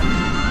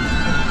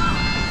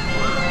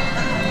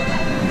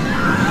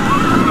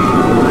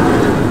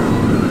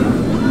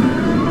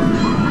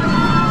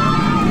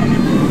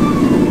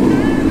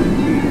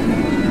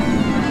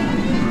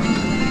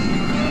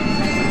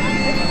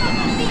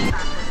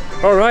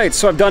 All right,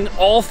 so I've done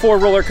all 4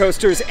 roller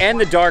coasters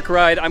and the dark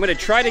ride. I'm gonna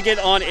try to get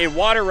on a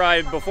water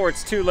ride before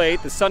it's too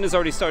late. The sun is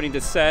already starting to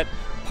set.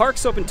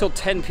 Park's open till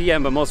 10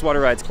 p.m., but most water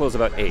rides close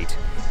about 8.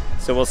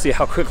 So we'll see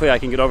how quickly I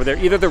can get over there.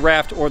 Either the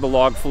raft or the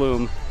log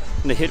flume.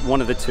 I'm gonna hit one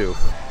of the 2.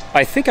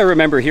 I think I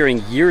remember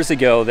hearing years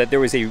ago that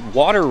there was a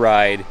water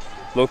ride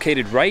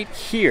located right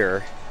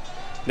here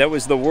that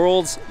was the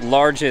world's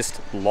largest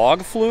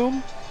log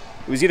flume.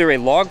 It was either a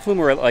log flume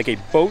or like a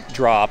boat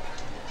drop.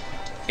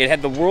 It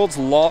had the world's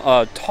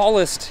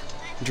tallest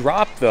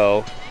drop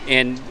though,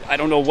 and I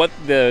don't know what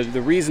the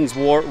reasons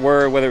were,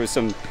 whether it was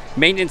some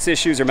maintenance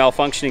issues or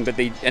malfunctioning, but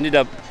they ended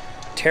up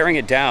tearing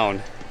it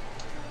down.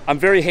 I'm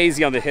very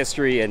hazy on the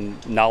history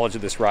and knowledge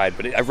of this ride,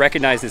 but I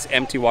recognize this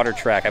empty water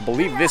track. I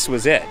believe this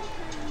was it.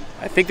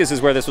 I think this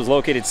is where this was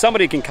located.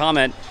 Somebody can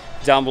comment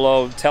down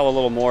below, tell a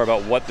little more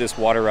about what this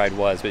water ride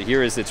was, but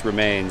here is its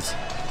remains.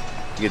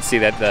 You can see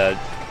that the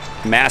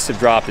massive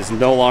drop is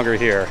no longer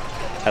here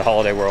at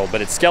Holiday World,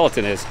 but its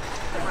skeleton is.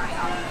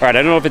 All right,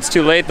 I don't know if it's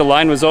too late. The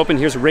line was open.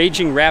 Here's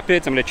Raging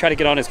Rapids. I'm gonna try to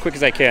get on as quick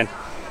as I can.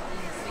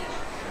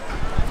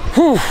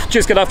 Whew,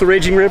 just got off the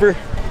Raging River.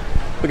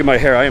 Look at my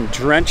hair, I am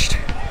drenched.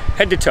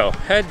 Head to toe,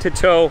 head to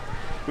toe.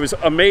 It was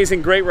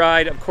amazing, great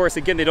ride. Of course,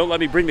 again, they don't let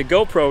me bring the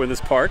GoPro in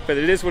this park, but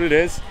it is what it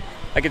is.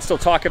 I can still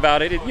talk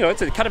about it. You know,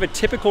 it's a kind of a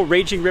typical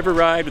Raging River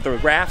ride with the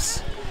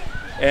rafts.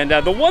 And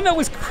the one that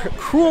was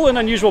cruel and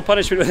unusual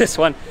punishment with this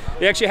one,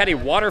 they actually had a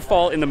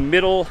waterfall in the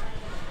middle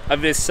of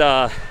this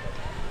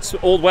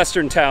old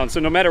western town. So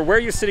no matter where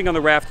you're sitting on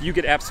the raft, you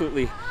get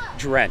absolutely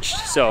drenched.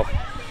 So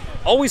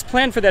always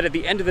plan for that at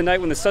the end of the night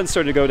when the sun's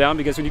starting to go down,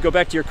 because when you go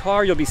back to your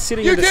car, you'll be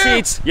sitting in the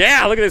seats.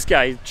 Yeah, look at this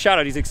guy. Shout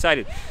out, he's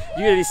excited.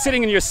 You're gonna be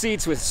sitting in your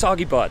seats with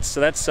soggy butts. So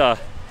that's, I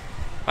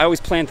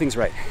always plan things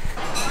right.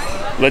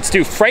 Let's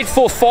do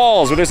Frightful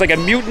Falls, where there's like a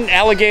mutant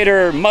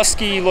alligator,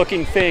 musky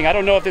looking thing. I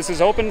don't know if this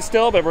is open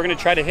still, but we're gonna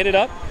try to hit it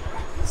up.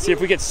 See if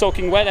we get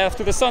soaking wet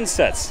after the sun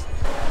sets.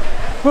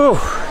 Whew.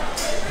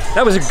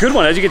 That was a good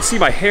one. As you can see,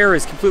 my hair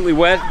is completely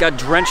wet, got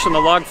drenched in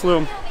the log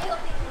flume.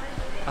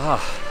 You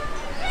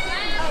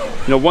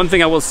know, one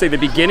thing I will say, the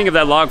beginning of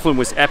that log flume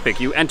was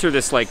epic. You enter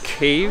this like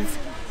cave,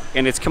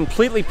 and it's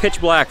completely pitch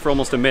black for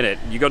almost a minute.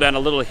 You go down a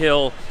little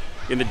hill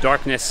in the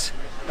darkness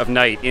of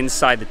night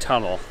inside the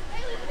tunnel.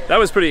 That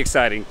was pretty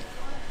exciting.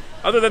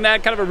 Other than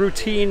that, kind of a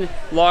routine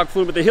log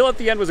flume, but the hill at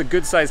the end was a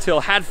good-sized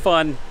hill. Had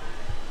fun,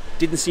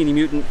 didn't see any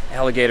mutant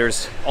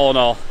alligators. All in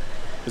all,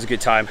 it was a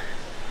good time.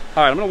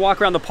 All right, I'm gonna walk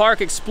around the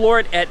park, explore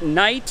it at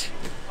night,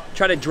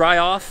 try to dry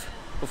off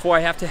before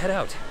I have to head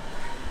out.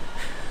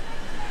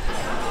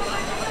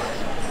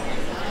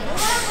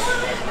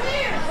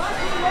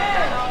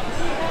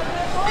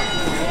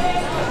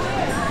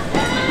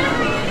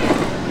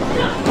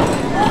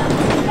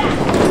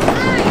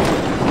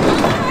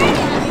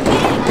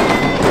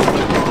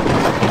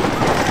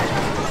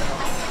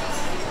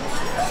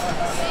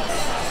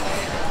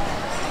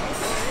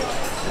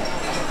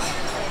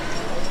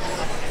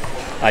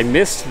 I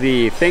missed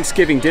the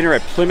Thanksgiving dinner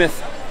at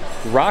Plymouth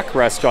Rock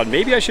restaurant.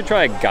 Maybe I should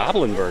try a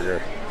Goblin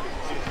Burger.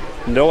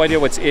 No idea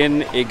what's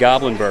in a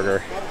Goblin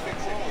Burger.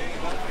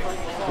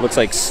 Looks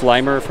like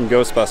Slimer from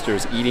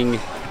Ghostbusters eating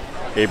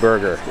a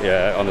burger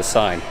on the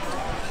sign.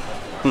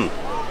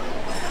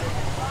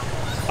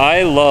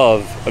 I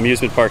love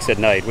amusement parks at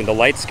night. When the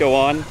lights go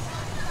on,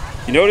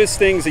 you notice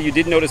things that you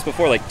didn't notice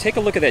before. Like, take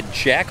a look at that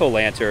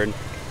jack-o'-lantern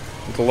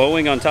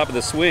glowing on top of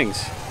the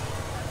swings.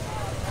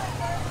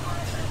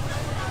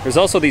 There's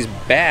also these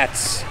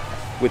bats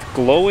with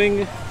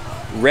glowing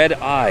red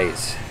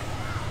eyes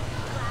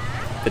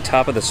at the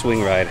top of the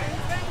swing ride.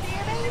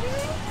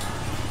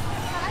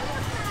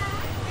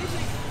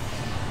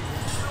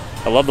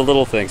 I love the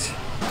little things.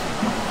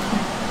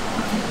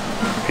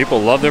 People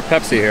love their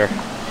Pepsi here.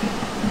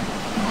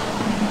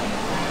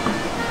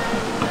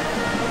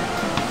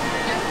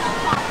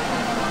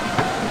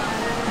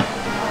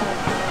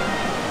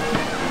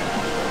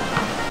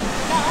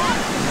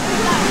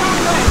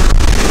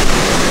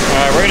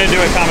 We're gonna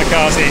do a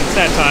kamikaze. It's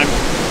that time.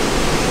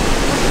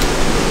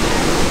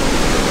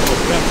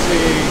 Pepsi,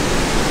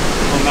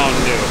 a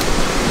Mountain Dew,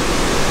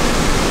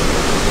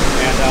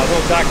 and a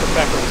little Dr.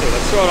 Pepper too.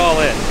 Let's throw it all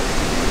in.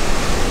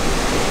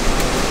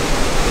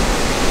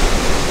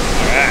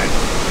 All right.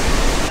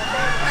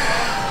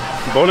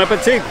 Bon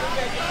appetit.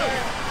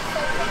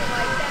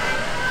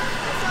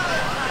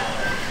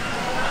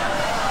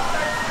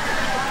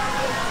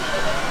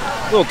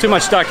 A little too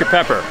much Dr.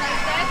 Pepper.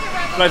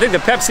 But I think the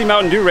Pepsi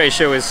Mountain Dew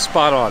ratio is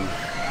spot on.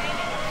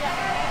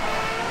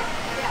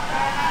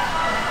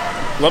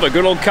 Love a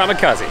good old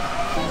kamikaze.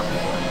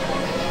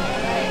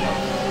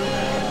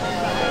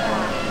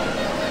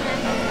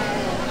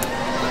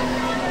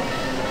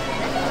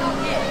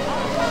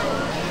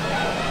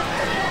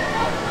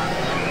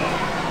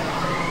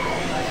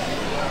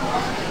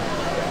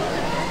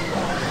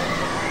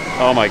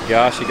 Oh my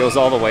gosh, it goes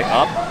all the way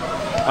up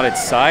on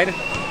its side.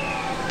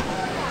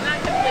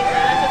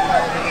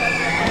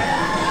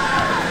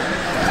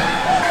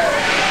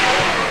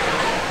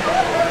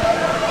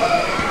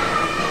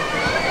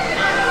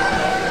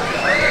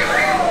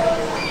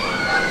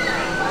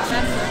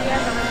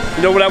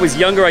 You know, when I was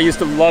younger, I used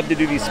to love to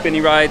do these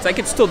spinny rides. I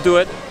could still do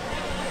it,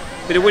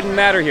 but it wouldn't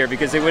matter here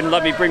because they wouldn't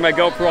let me bring my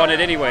GoPro on it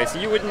anyway, so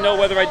you wouldn't know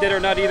whether I did or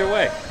not either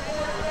way.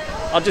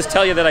 I'll just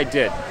tell you that I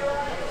did.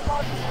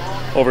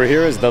 Over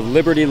here is the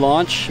Liberty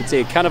Launch. It's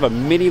a kind of a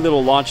mini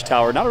little launch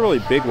tower, not a really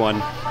big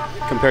one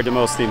compared to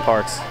most theme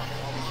parks.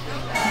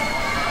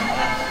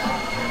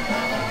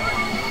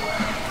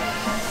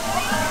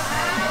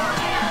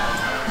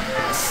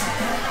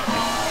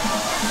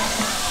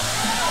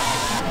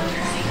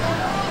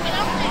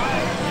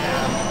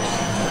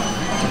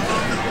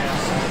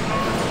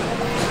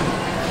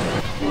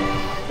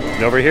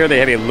 And over here they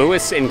have a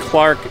Lewis and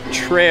Clark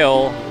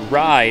Trail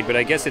ride, but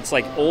I guess it's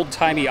like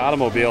old-timey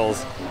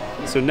automobiles.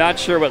 So not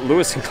sure what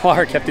Lewis and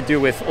Clark have to do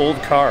with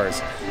old cars.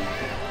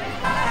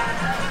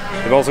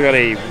 They've also got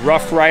a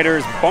Rough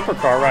Riders bumper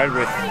car ride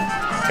with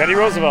Teddy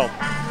Roosevelt,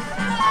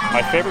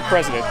 my favorite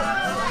president.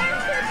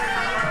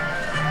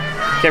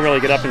 Can't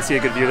really get up and see a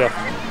good view though.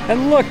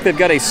 And look, they've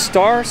got a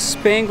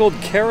star-spangled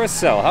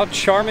carousel. How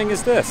charming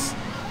is this?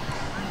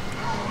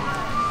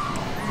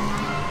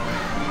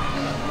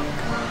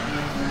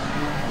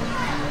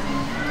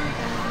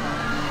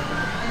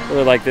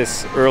 Really like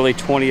this early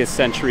 20th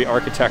century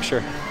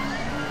architecture.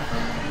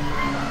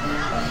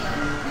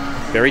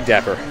 Very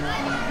dapper.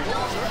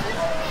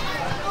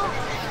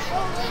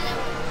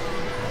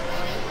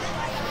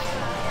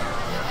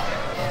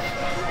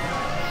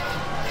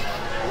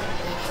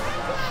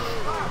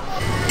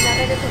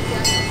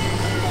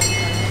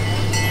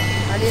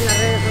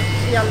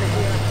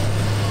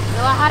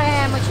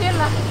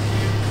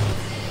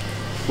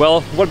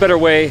 Well, what better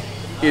way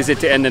is it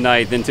to end the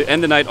night than to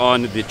end the night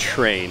on the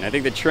train? I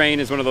think the train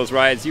is one of those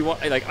rides you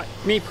want, like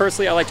me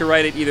personally, I like to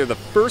ride it either the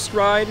first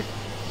ride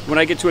when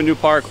I get to a new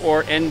park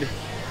or end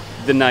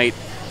the night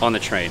on the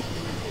train.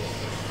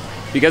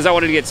 Because I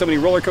wanted to get so many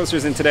roller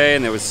coasters in today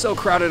and it was so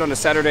crowded on a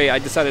Saturday, I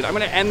decided I'm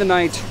gonna end the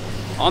night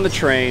on the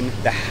train,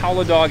 the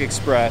Howler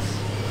Express.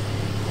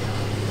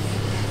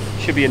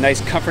 Should be a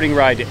nice comforting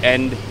ride to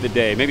end the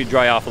day. Maybe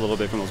dry off a little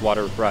bit from those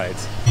water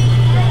rides.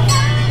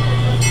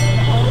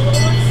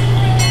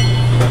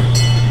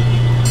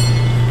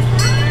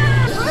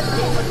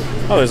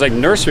 Oh, there's like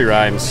nursery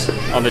rhymes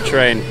on the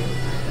train.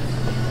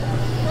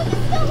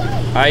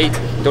 I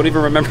don't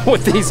even remember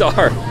what these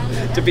are.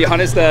 To be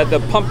honest,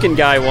 the pumpkin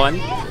guy one.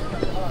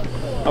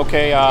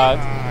 Okay,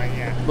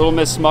 Little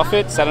Miss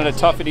Muffet sat on a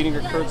tuffet eating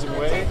her curds and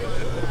whey.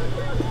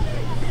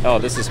 Oh,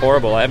 this is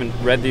horrible. I haven't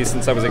read these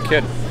since I was a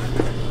kid.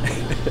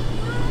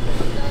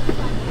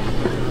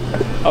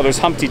 Oh, there's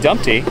Humpty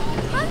Dumpty.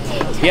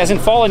 He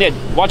hasn't fallen yet.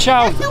 Watch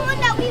out! That's the one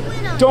that we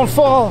went on. Don't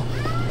fall!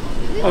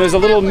 Oh, there's a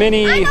little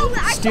mini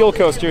steel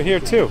coaster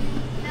here too.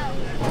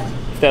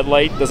 If that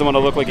light doesn't want to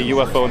look like a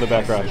UFO in the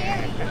background.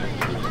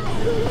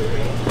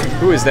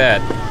 Who is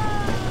that?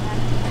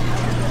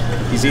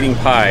 He's eating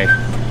pie.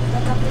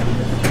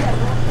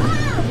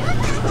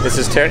 This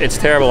is it's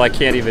terrible. I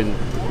can't even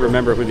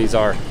remember who these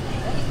are.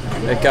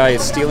 That guy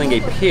is stealing a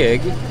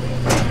pig.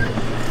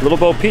 Little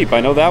Bo Peep, I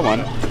know that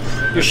one.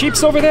 Your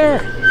sheep's over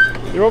there.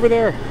 You're over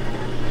there.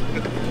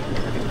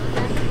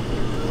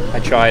 I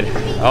tried.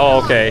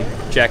 Oh, okay.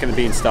 Jack and the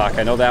Beanstalk.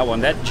 I know that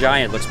one. That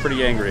giant looks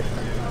pretty angry.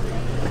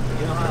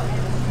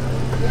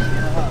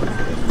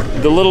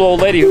 The little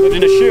old lady who lived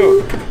in a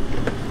shoe.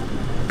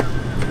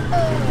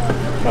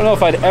 I don't know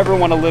if I'd ever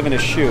want to live in a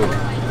shoe.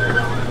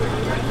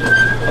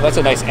 Oh, that's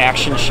a nice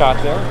action shot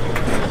there.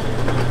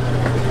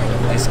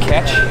 Nice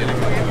catch.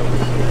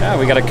 Yeah,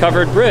 we got a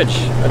covered bridge,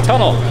 a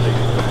tunnel.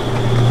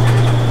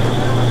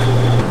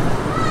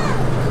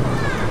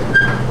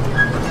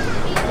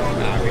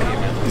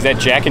 Is that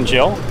Jack and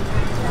Jill?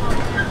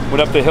 Went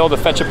up the hill to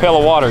fetch a pail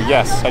of water.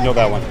 Yes, I know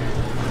that one.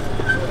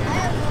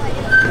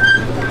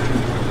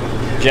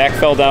 Jack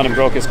fell down and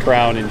broke his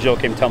crown and Jill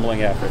came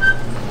tumbling after.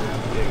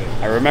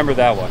 I remember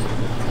that one.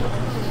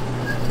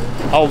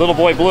 Oh, Little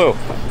Boy Blue.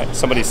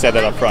 Somebody said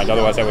that up front,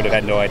 otherwise I would have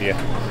had no idea.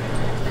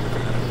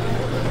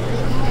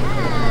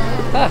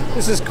 Ah,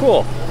 this is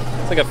cool.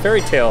 It's like a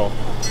fairy tale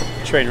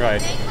train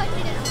ride.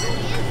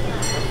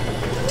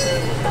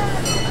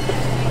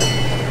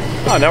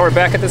 Oh, now we're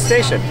back at the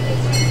station.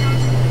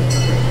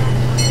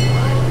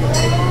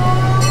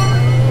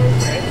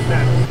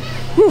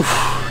 Whew.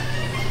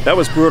 That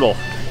was brutal.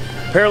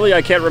 Apparently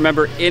I can't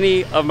remember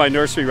any of my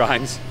nursery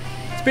rhymes.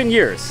 It's been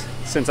years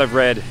since I've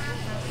read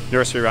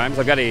nursery rhymes.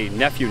 I've got a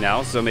nephew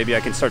now, so maybe I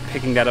can start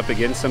picking that up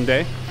again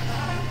someday.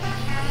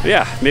 But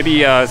yeah,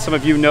 maybe some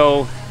of you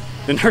know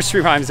the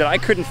nursery rhymes that I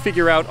couldn't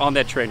figure out on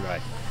that train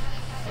ride.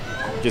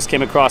 Just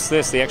came across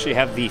this. They actually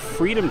have the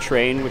Freedom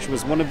Train, which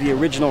was one of the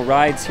original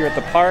rides here at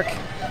the park,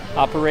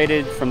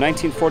 operated from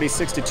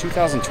 1946 to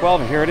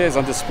 2012, and here it is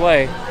on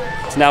display.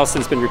 It's now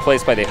since been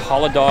replaced by the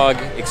Howler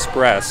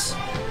Express.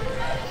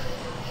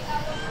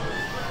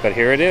 But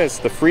here it is,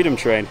 the Freedom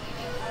Train.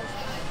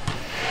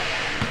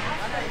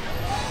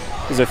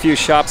 There's a few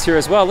shops here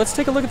as well. Let's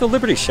take a look at the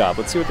Liberty shop.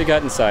 Let's see what they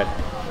got inside.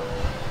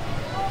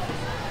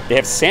 They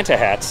have Santa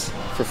hats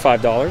for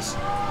 $5.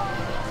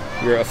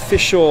 Your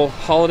official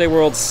Holiday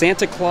World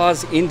Santa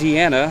Claus,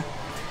 Indiana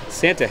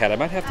Santa hat. I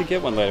might have to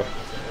get one later.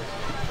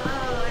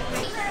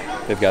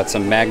 They've got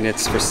some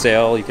magnets for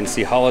sale. You can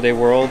see Holiday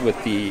World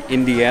with the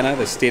Indiana,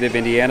 the state of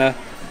Indiana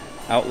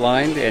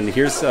outlined. And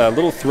here's a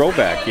little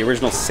throwback, the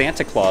original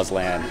Santa Claus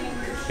Land,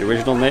 the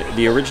original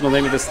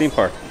name of this theme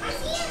park.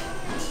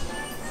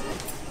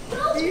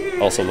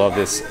 Also love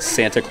this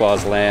Santa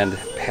Claus Land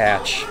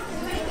patch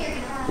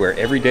where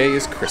every day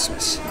is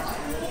Christmas.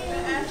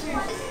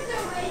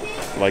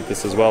 Like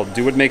this as well.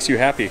 Do what makes you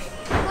happy.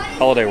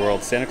 Holiday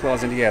World, Santa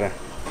Claus, Indiana.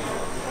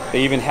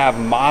 They even have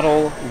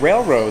model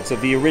railroads of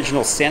the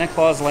original Santa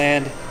Claus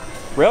Land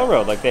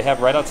railroad, like they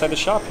have right outside the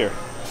shop here.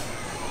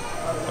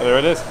 Oh, there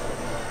it is.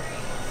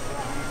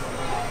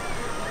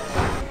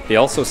 They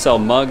also sell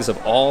mugs of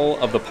all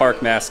of the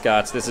park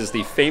mascots. This is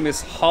the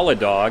famous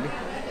Holodog,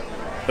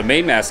 the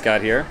main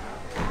mascot here.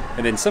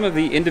 And then some of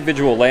the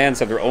individual lands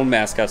have their own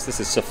mascots. This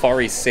is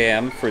Safari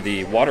Sam for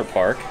the water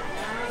park.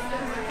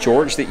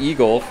 George the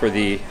Eagle for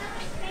the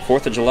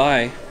 4th of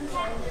July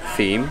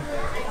theme.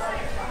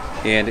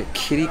 And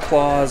Kitty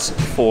Claus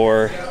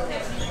for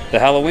the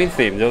Halloween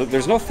theme.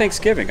 There's no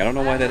Thanksgiving. I don't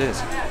know why that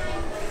is.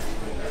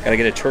 Gotta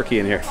get a turkey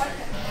in here.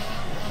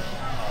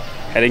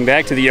 Heading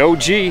back to the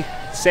OG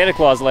Santa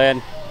Claus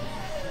Land,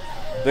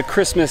 the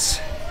Christmas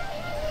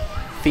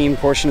theme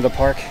portion of the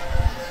park.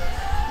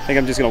 I think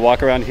I'm just gonna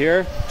walk around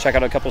here, check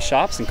out a couple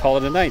shops, and call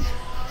it a night.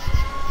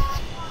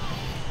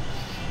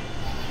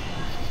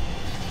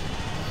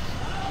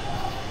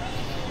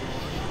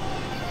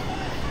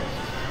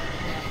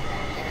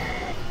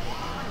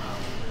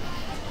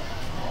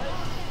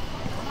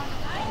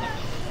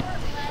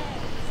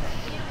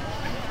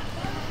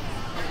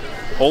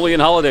 Only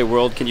in Holiday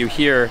World can you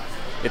hear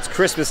It's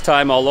Christmas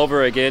time all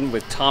over again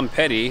with Tom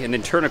Petty, and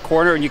then turn a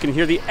corner and you can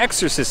hear the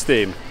Exorcist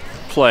theme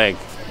playing.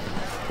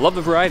 Love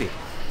the variety.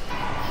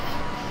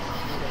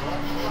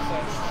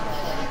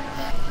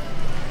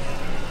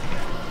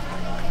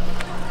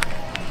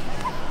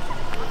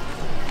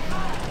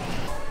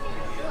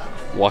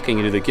 Walking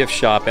into the gift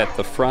shop at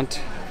the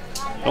front.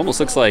 It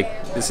almost looks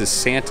like this is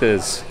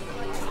Santa's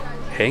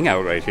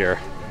hangout right here.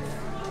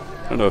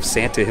 I don't know if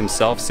Santa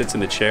himself sits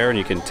in the chair and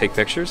you can take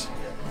pictures.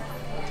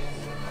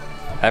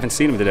 I haven't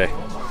seen him today.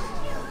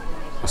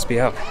 Must be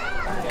out.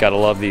 Gotta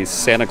love these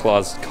Santa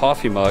Claus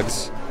coffee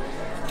mugs.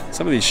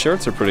 Some of these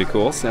shirts are pretty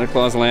cool. Santa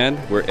Claus Land,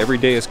 where every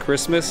day is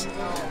Christmas.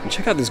 And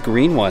check out this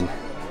green one.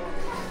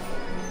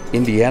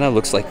 Indiana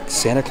looks like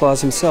Santa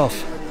Claus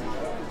himself.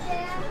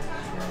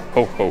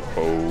 Ho, ho,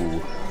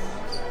 ho.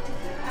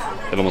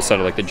 It almost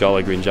sounded like the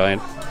Jolly Green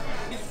Giant.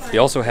 They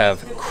also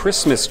have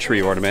Christmas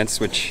tree ornaments,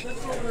 which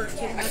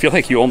I feel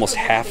like you almost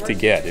have to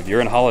get. If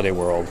you're in Holiday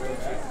World,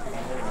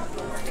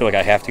 I feel like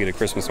I have to get a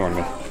Christmas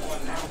ornament.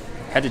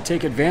 Had to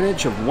take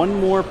advantage of one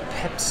more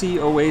Pepsi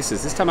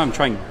Oasis. This time I'm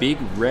trying Big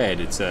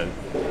Red. It's a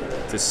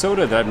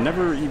soda that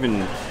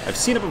I've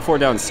seen it before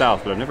down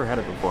south, but I've never had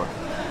it before.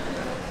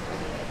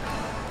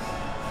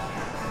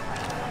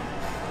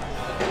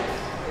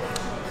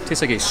 It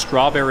tastes like a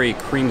strawberry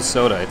cream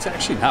soda. It's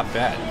actually not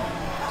bad.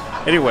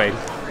 Anyway,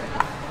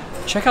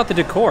 check out the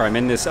decor. I'm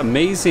in this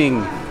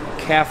amazing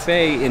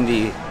cafe in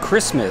the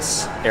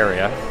Christmas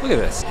area. Look at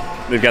this.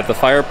 They've got the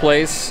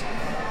fireplace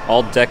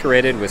all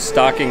decorated with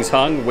stockings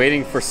hung,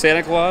 waiting for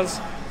Santa Claus.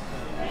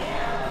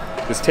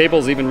 This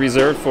table's even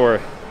reserved for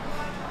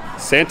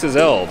Santa's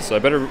elves, so I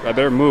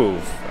better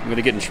move. I'm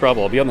gonna get in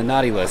trouble. I'll be on the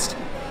naughty list.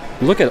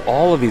 Look at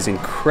all of these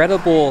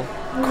incredible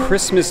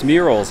Christmas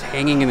murals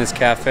hanging in this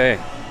cafe.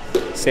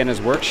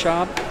 Santa's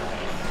workshop.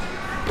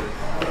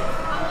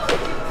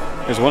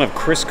 There's one of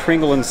Kris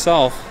Kringle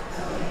himself.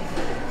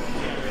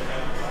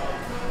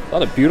 A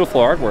lot of beautiful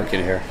artwork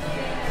in here.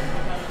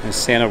 There's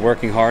Santa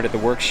working hard at the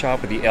workshop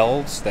with the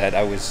elves that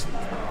I was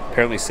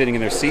apparently sitting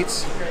in their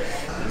seats.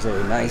 There's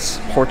a nice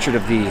portrait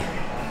of the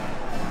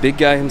big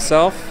guy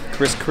himself,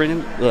 Kris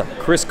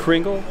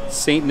Kringle,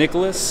 St.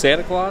 Nicholas,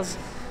 Santa Claus,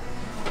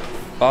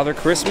 Father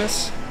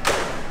Christmas.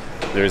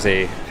 There's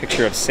a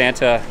picture of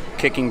Santa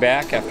kicking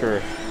back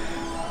after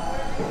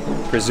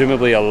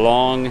presumably a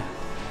long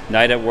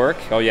night at work.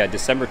 Oh yeah,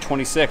 December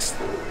 26th.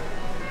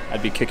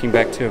 I'd be kicking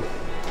back too.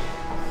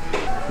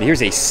 And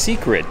here's a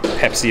secret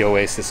Pepsi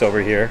Oasis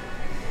over here.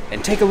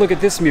 And take a look at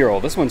this mural.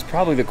 This one's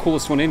probably the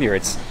coolest one in here.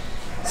 It's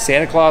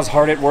Santa Claus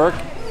hard at work,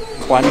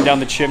 climbing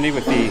down the chimney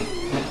with the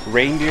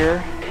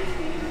reindeer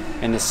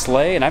and the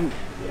sleigh, and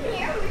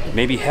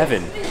maybe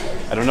heaven.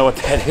 I don't know what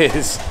that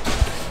is.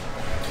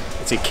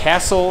 It's a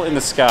castle in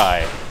the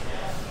sky.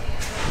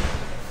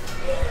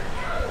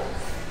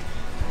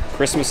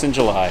 Christmas in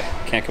July,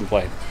 can't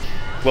complain.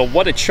 Well,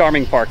 what a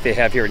charming park they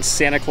have here in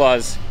Santa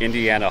Claus,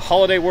 Indiana.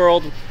 Holiday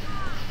World,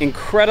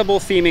 incredible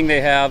theming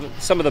they have.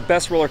 Some of the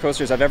best roller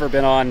coasters I've ever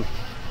been on.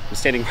 I'm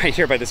standing right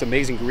here by this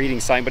amazing greeting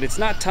sign, but it's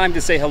not time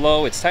to say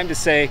hello, it's time to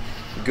say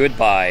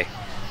goodbye.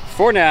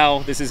 For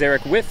now, this is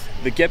Eric with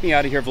the Get Me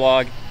Out of Here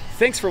vlog.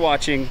 Thanks for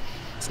watching.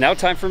 It's now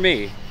time for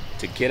me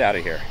to get out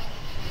of here.